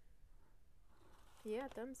 Yeah,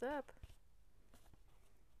 thumbs up.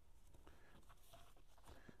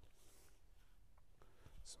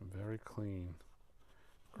 Some very clean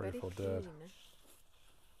Very Grateful Dead. clean.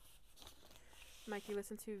 Mike, you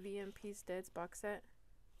listen to VMP's Dead's box set?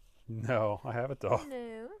 No, I haven't though.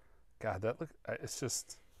 No. God, that it's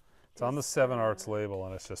just, it's on the Seven Arts label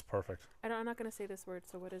and it's just perfect. I'm not going to say this word,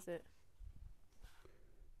 so what is it?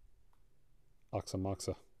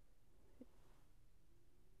 Oxamoxa.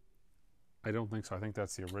 I don't think so. I think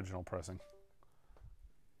that's the original pressing.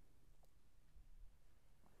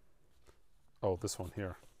 Oh, this one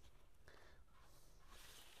here.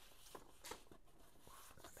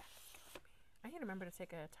 I need to remember to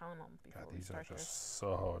take a Tylenol before God, we these are start this. just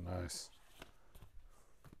so nice.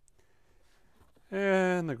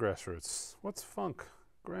 And the Grassroots. What's Funk?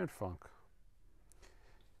 Grand Funk.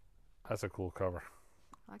 That's a cool cover.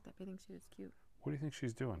 I like that bathing suit. It's cute. What do you think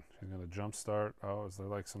she's doing? She's going to jump start. Oh, is there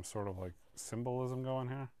like some sort of like symbolism going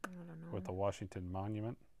here? I don't know. With the Washington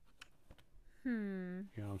Monument? You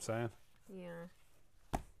know what I'm saying? Yeah.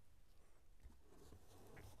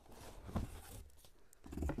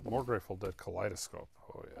 More Grateful Dead kaleidoscope.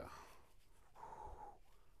 Oh, yeah.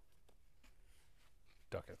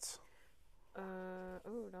 Ducats. Oh,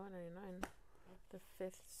 $1.99. The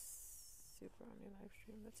 5th Super on your live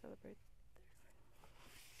stream. Let's celebrate.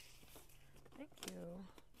 Thank you.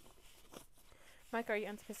 Mike, are you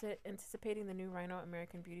anticipating the new Rhino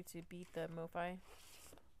American Beauty to beat the MoFi?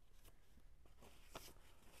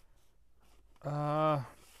 God,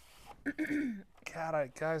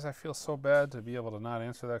 guys, I feel so bad to be able to not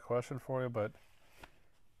answer that question for you, but,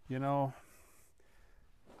 you know,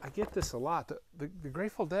 I get this a lot. The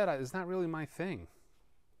Grateful Dead is not really my thing.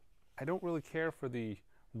 I don't really care for the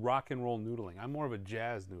rock and roll noodling. I'm more of a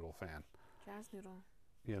jazz noodle fan. Jazz noodle.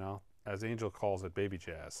 You know, as Angel calls it, baby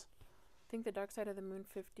jazz. Think the Dark Side of the Moon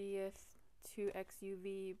 50th 2X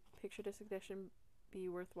UV picture disc edition be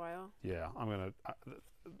worthwhile? Yeah, I'm going to...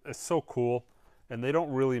 it's so cool. And they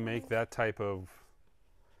don't really make that type of...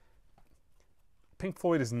 Pink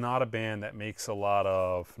Floyd is not a band that makes a lot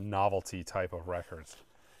of novelty type of records.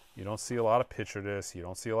 You don't see a lot of picture discs. You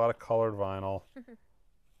don't see a lot of colored vinyl.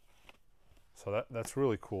 So that's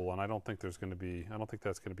really cool. And I don't think there's going to be... I don't think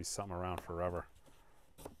that's going to be something around forever.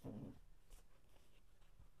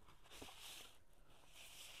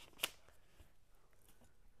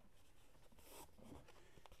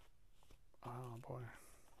 Oh, boy.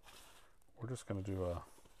 We're just going to do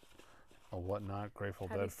a Whatnot Grateful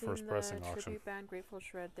Dead first pressing auction. Have you seen the tribute band Grateful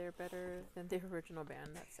Shred? They're better than the original band.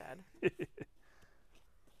 That's sad.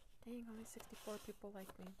 Dang, only 64 people like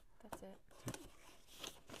me. That's it.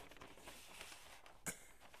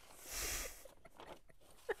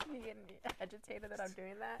 You getting agitated that I'm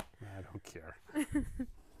doing that? I don't care.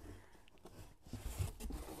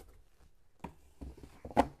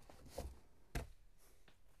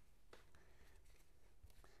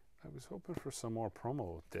 I was hoping for some more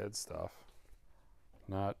promo Dead stuff.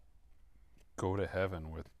 Not Go to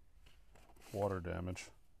Heaven with water damage.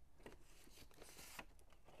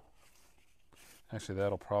 Actually,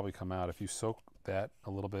 that'll probably come out if you soak that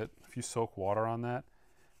a little bit. If you soak water on that.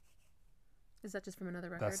 Is that just from another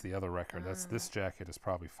record? That's the other record. That's this jacket is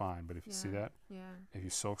probably fine, but if you see that, if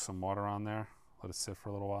you soak some water on there, let it sit for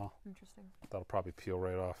a little while. Interesting. That'll probably peel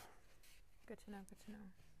right off. Good to know. Good to know.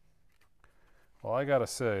 Well, I gotta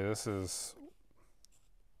say, this is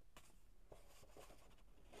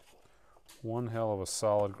one hell of a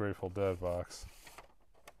solid Grateful Dead box.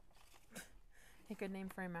 A good name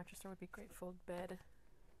for a mattress store would be Grateful Bed.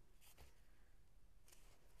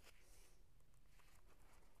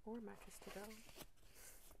 Or Mattress to Go.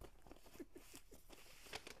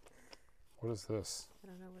 What is this? I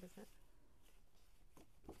don't know. What is it?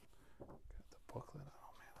 Got the booklet.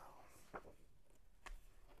 Oh,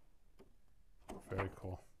 man. Very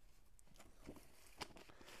cool.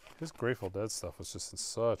 His Grateful Dead stuff was just in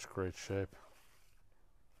such great shape.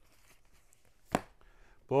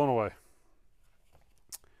 Blown away.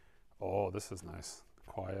 Oh, this is nice.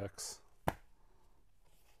 Quiex.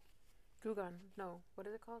 Gugan. No. What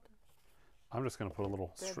is it called? I'm just going to put a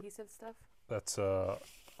little... The adhesive stuff? That's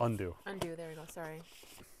Undo. Undo. There we go. Sorry.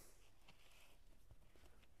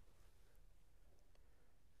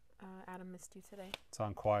 Adam missed you today. It's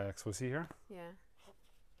on Quiex. Was he here? Yeah.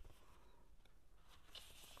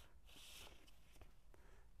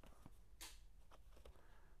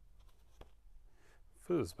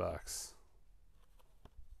 Foosbox.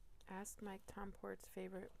 Ask Mike Tom Port's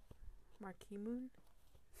favorite Marquee Moon.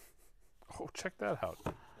 Oh, check that out.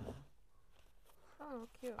 Oh,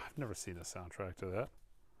 cute. I've never seen a soundtrack to that.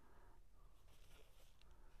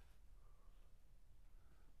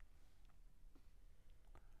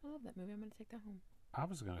 I love that movie. I'm going to take that home. I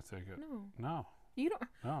was going to take it. No. No. You don't.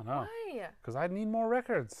 No. Why? Because I need more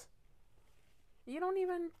records. You don't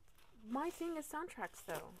even. My thing is soundtracks,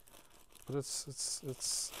 though. But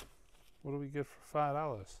it's. What do we get for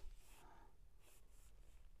 $5?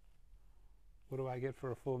 What do I get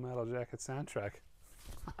for a Full Metal Jacket soundtrack?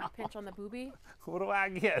 A pinch on the boobie? What do I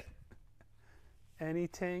get?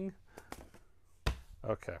 Anything?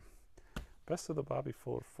 Okay. Best of the Bobby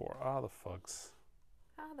Fuller 4. Ah, the Fugs.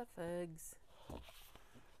 Ah, the Fugs.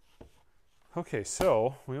 Okay,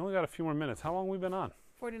 so we only got a few more minutes. How long have we been on?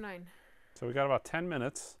 49. So we got about 10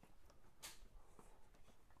 minutes.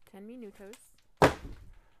 10 minutos.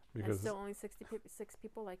 Because and still only 66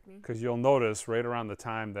 people like me. Because you'll notice right around the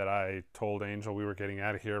time that I told Angel we were getting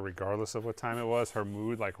out of here, regardless of what time it was, her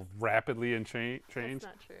mood like rapidly changed. That's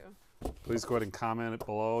not true. Please go ahead and comment it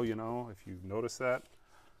below, you know, if you noticed that.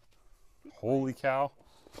 Holy cow.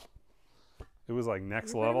 It was like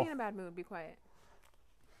next You're level. putting me in a bad mood. Be quiet.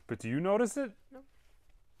 But do you notice it? No.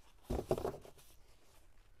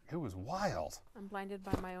 It was wild. I'm blinded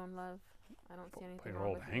by my own love. I don't see anything By your wrong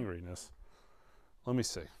old with it. hangriness. Let me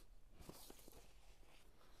see.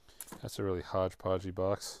 That's a really hodgepodgey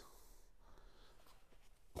box.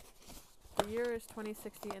 The year is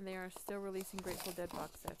 2060, and they are still releasing Grateful Dead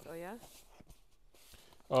box sets. Oh yeah.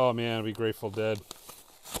 Oh man, be Grateful Dead.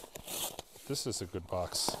 This is a good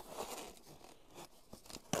box.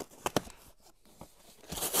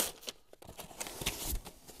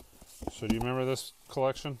 So do you remember this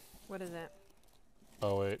collection? What is it?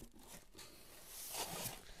 Oh wait.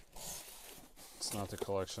 It's not the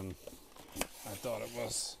collection I thought it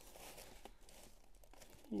was.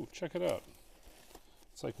 Ooh, check it out.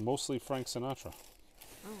 It's like mostly Frank Sinatra.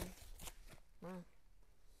 Oh. Wow.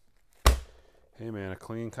 Hey man, a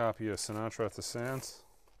clean copy of Sinatra at the Sands.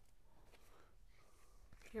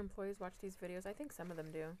 Your employees watch these videos? I think some of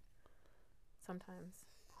them do. Sometimes.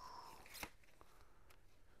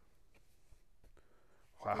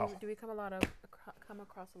 Wow. Do we come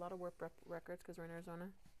across a lot of warp records because we're in Arizona?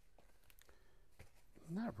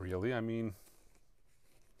 Not really. I mean,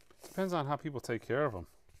 depends on how people take care of them.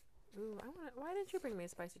 Ooh, why didn't you bring me a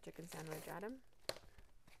spicy chicken sandwich, Adam?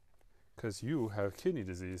 Because you have kidney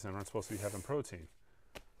disease and aren't supposed to be having protein.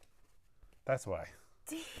 That's why.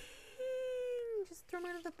 Dang! Just throw me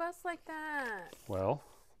under the bus like that. Well,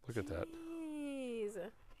 look at that. Jeez.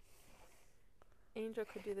 Angel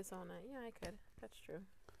could do this all night. Yeah, I could. That's true.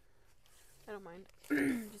 I don't mind.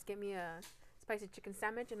 Just get me a spicy chicken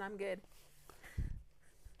sandwich and I'm good.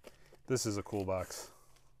 This is a cool box.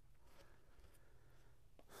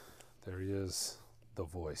 There he is, the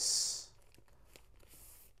voice.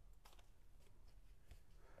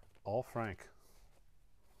 All Frank.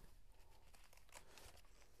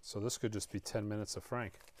 So this could just be 10 minutes of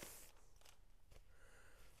Frank.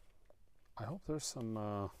 I hope there's some,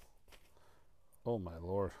 oh my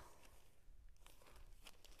Lord.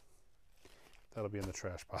 That'll be in the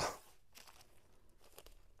trash pile.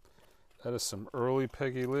 That is some early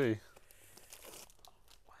Peggy Lee.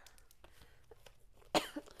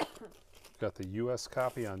 Got the US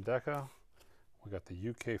copy on Decca. We got the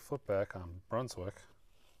UK flipback on Brunswick.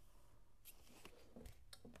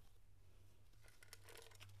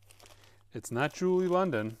 It's not Julie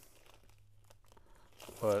London,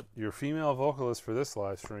 but your female vocalist for this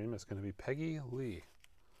live stream is going to be Peggy Lee.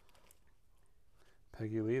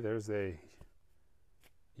 Peggy Lee, there's a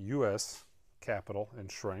US capital in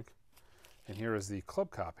shrink. And here is the club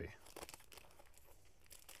copy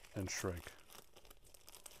in shrink.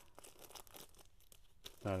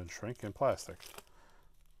 Not in shrink, in plastic.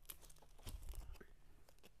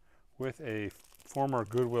 With a former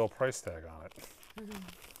Goodwill price tag on it.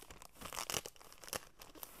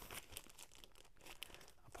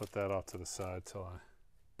 I'll put that off to the side till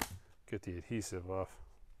I get the adhesive off.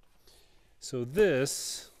 So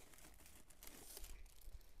this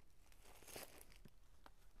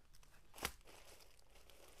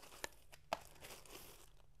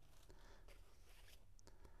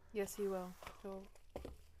Yes, he will. He'll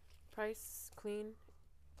price, clean,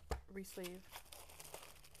 re-sleeve.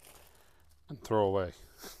 and throw away.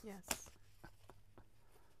 Yes.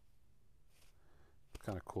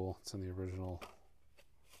 Kind of cool. It's in the original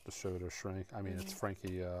distributor shrink. I mean, it's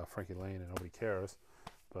Frankie Lane, and nobody cares.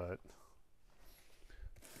 But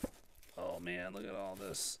oh man, look at all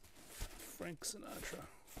this Frank Sinatra.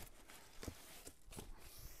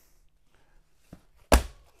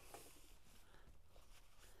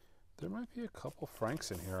 There might be a couple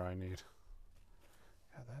Franks in here I need.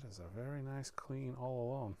 Yeah, that is a very nice, clean All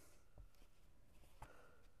Alone.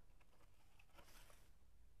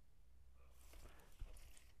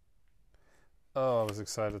 Oh, I was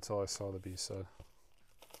excited till I saw the B-side.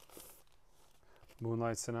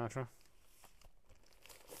 Moonlight Sinatra.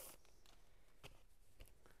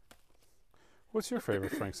 What's your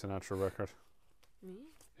favorite Frank Sinatra record? Me?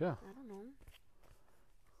 Yeah. I don't know.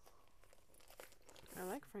 I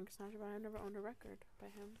like Frank Sinatra, but I never owned a record by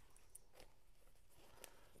him.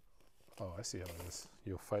 Oh, I see how it is.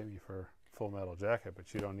 You'll fight me for Full Metal Jacket,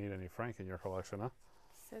 but you don't need any Frank in your collection, huh?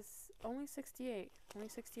 Says only 68. Only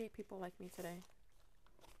 68 people like me today.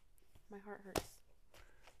 My heart hurts.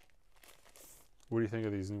 What do you think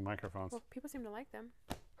of these new microphones? Well, people seem to like them.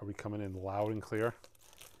 Are we coming in loud and clear?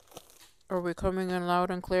 Are we coming in loud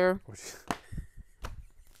and clear?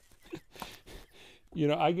 You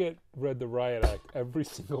know, I get read the riot act every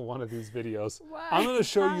single one of these videos. Why? I'm going to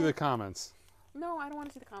show you the comments. No, I don't want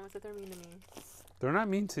to see the comments if they're mean to me. They're not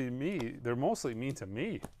mean to me. They're mostly mean to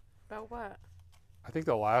me. About what? I think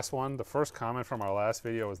the last one, the first comment from our last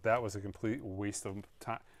video was that was a complete waste of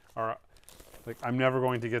time. Or, like, I'm never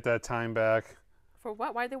going to get that time back. For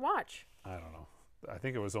what? Why'd they watch? I don't know. I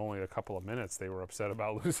think it was only a couple of minutes they were upset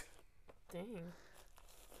about losing. Dang.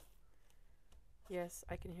 Yes,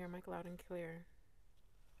 I can hear Mike loud and clear.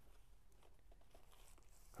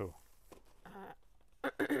 Who? I'm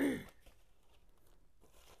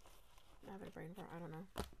having a brain fart. I don't know.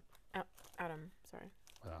 Adam, sorry.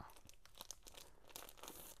 Yeah.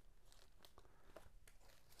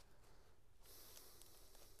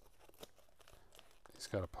 He's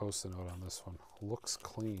got a post-it note on this one. Looks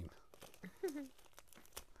clean.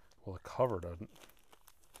 Well, the cover doesn't.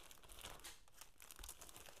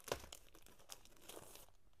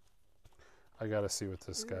 I gotta see what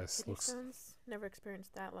this guy's looks. Stones? Never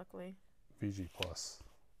experienced that, luckily. VG Plus.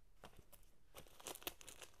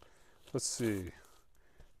 Let's see.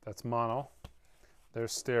 That's mono.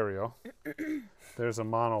 There's stereo. There's a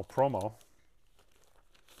mono promo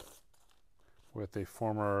with a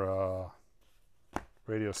former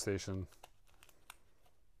radio station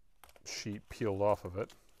sheet peeled off of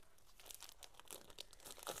it.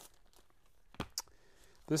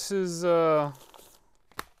 This is not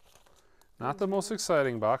the most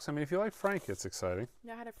exciting box. I mean, if you like Frank, it's exciting.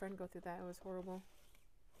 Yeah, I had a friend go through that. It was horrible.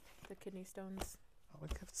 The kidney stones.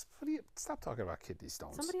 Stop talking about kidney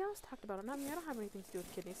stones. Somebody else talked about it. Not me. I don't have anything to do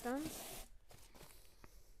with kidney stones.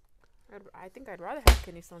 I think I'd rather have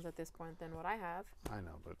kidney stones at this point than what I have. I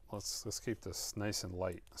know, but let's keep this nice and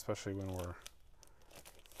light, especially when we're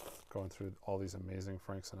going through all these amazing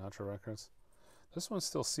Frank Sinatra records. This one's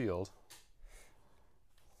still sealed.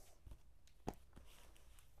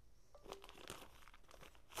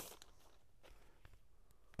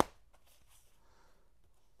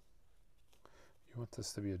 You want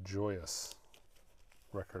this to be a joyous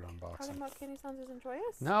record unboxing. Talking about kidney stones isn't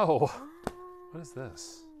joyous? No. What is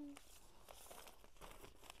this?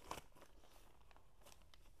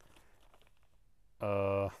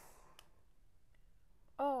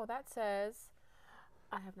 Oh, that says...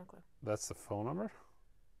 I have no clue. That's the phone number?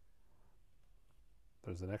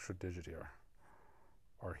 There's an extra digit here.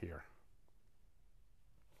 Or here.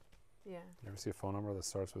 Yeah. You ever see a phone number that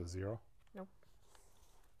starts with a 0? Nope.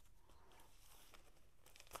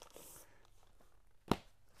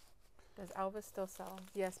 Does Elvis still sell?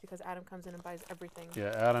 Yes, because Adam comes in and buys everything.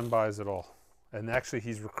 Yeah, Adam buys it all. And actually,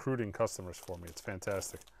 he's recruiting customers for me. It's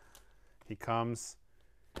fantastic. He comes,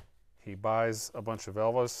 he buys a bunch of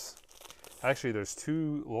Elvis. Actually, there's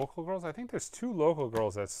 2 local girls. I think there's 2 local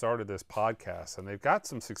girls that started this podcast, and they've got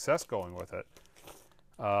some success going with it.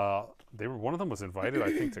 One of them was invited,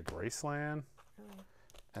 I think, to Graceland. Oh.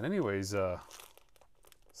 And anyways,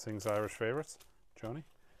 sings Irish favorites, Joni.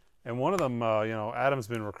 And one of them, Adam's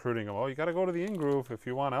been recruiting him. Oh, you got to go to the In-Groove if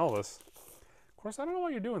you want Elvis. Of course, I don't know why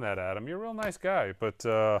you're doing that, Adam. You're a real nice guy. But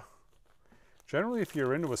generally, if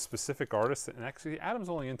you're into a specific artist, and actually, Adam's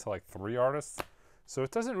only into like 3 artists, so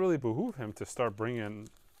it doesn't really behoove him to start bringing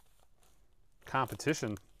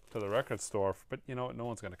competition to the record store. But you know what? No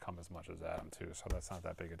one's going to come as much as Adam, too, so that's not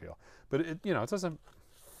that big a deal. But, it doesn't...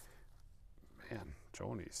 Man,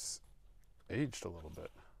 Joni's aged a little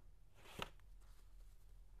bit.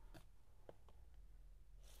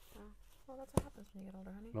 Well, that's what happens when you get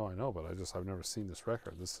older, honey. No, I know, but I've never seen this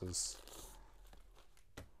record. This is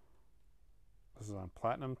on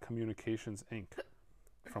Platinum Communications Inc.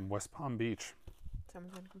 from West Palm Beach.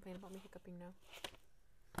 Someone's going to complain about me hiccuping now.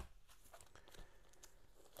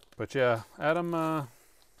 But yeah, Adam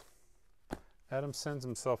sends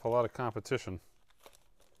himself a lot of competition.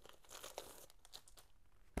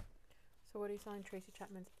 So what are you selling Tracy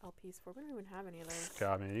Chapman's LPs for? We don't even have any of those.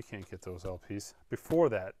 God, man, you can't get those LPs. Before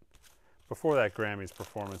that Grammy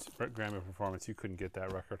performance, you couldn't get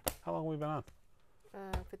that record. How long have we been on?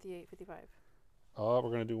 58, 55. Oh, we're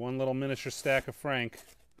going to do one little miniature stack of Frank.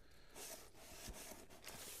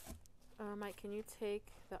 Mike, can you take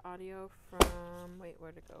the audio from,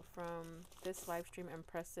 where'd it go? From this live stream and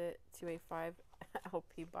press it to a 5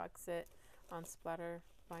 LP box set on splatter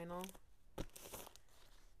vinyl?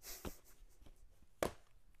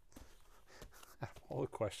 All the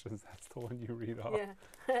questions, that's the one you read off. Yeah.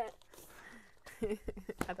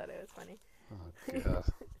 I thought it was funny. Oh, God.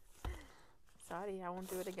 Sorry, I won't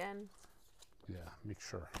do it again. Yeah, make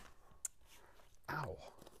sure. Ow.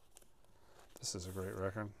 This is a great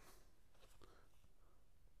record.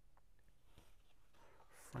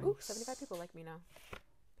 Ooh, 75 people like me now.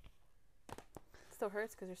 Still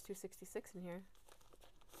hurts because there's 266 in here.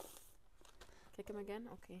 Kick him again?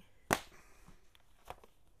 Okay.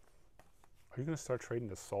 Are you going to start trading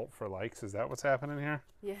the salt for likes? Is that what's happening here?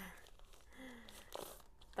 Yeah.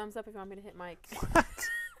 Thumbs up if you want me to hit Mike.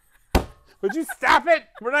 Would you stop it?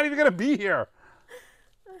 We're not even going to be here.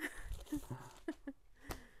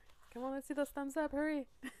 Come on, let's see those thumbs up. Hurry.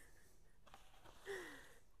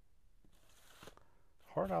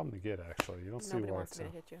 Hard album to get, actually. You don't see Nobody why wants it's me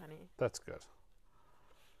to hit you, honey. That's good.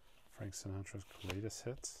 Frank Sinatra's greatest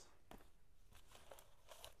hits.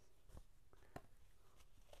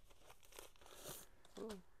 Ooh.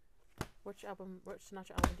 Which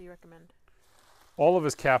Sinatra album do you recommend? All of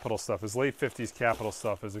his Capitol stuff, his late 50s Capitol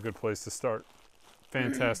stuff is a good place to start.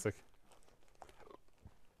 Fantastic.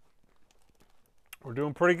 We're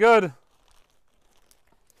doing pretty good.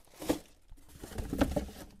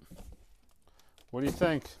 What do you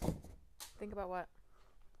think? Think about what?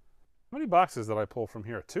 How many boxes did I pull from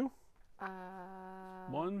here? 2? Uh,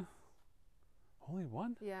 1? Only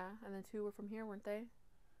 1? Yeah, and then 2 were from here, weren't they?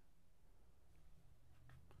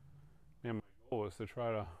 Man, my goal was to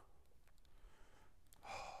try to...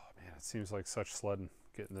 Oh, man, it seems like such sledding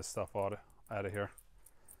getting this stuff out of here.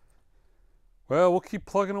 Well, we'll keep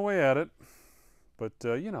plugging away at it. But,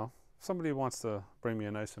 you know, if somebody wants to bring me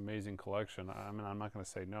a nice, amazing collection, I mean, I'm not going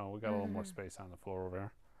to say no. We got a little more space on the floor over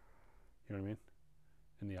there. You know what I mean?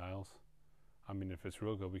 In the aisles. I mean, if it's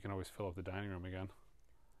real good, we can always fill up the dining room again.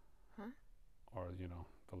 Huh? Or, you know,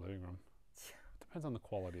 the living room. Depends on the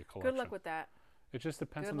quality of collection. Good luck with that. It just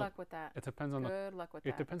depends on Good luck with that. It depends on Good luck with that.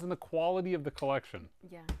 It depends on the quality of the collection.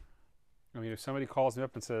 Yeah. I mean, if somebody calls me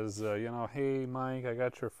up and says, you know, hey, Mike, I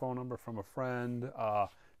got your phone number from a friend.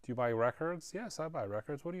 Do you buy records? Yes, I buy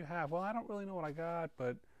records. What do you have? Well, I don't really know what I got,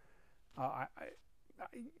 but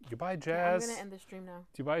you buy jazz? Yeah, I'm going to end the stream now.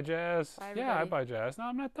 Do you buy jazz? Bye, Yeah, I everybody. buy jazz. No,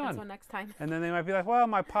 I'm not done. Until next time. And then they might be like, well,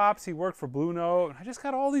 my pops, he worked for Blue Note. I just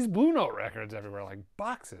got all these Blue Note records everywhere, like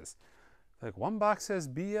boxes. Like one box says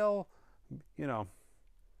BL, you know,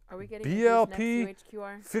 Are we getting BLP next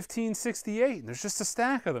UHQR? 1568. And there's just a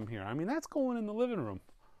stack of them here. I mean, that's going in the living room.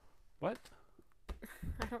 What?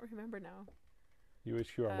 I don't remember now.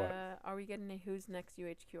 UHQR what? Are we getting a Who's Next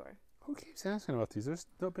UHQR? Who keeps asking about these? There's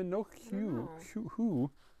been no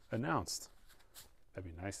who announced.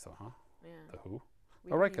 That'd be nice though, huh? Yeah. The who.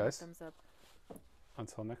 We All right, need more guys. Thumbs up.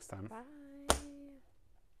 Until next time. Bye.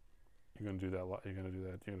 You're gonna do that. You're gonna do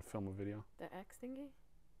that. You're gonna film a video. The X thingy?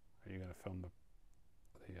 Are you gonna film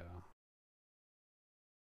the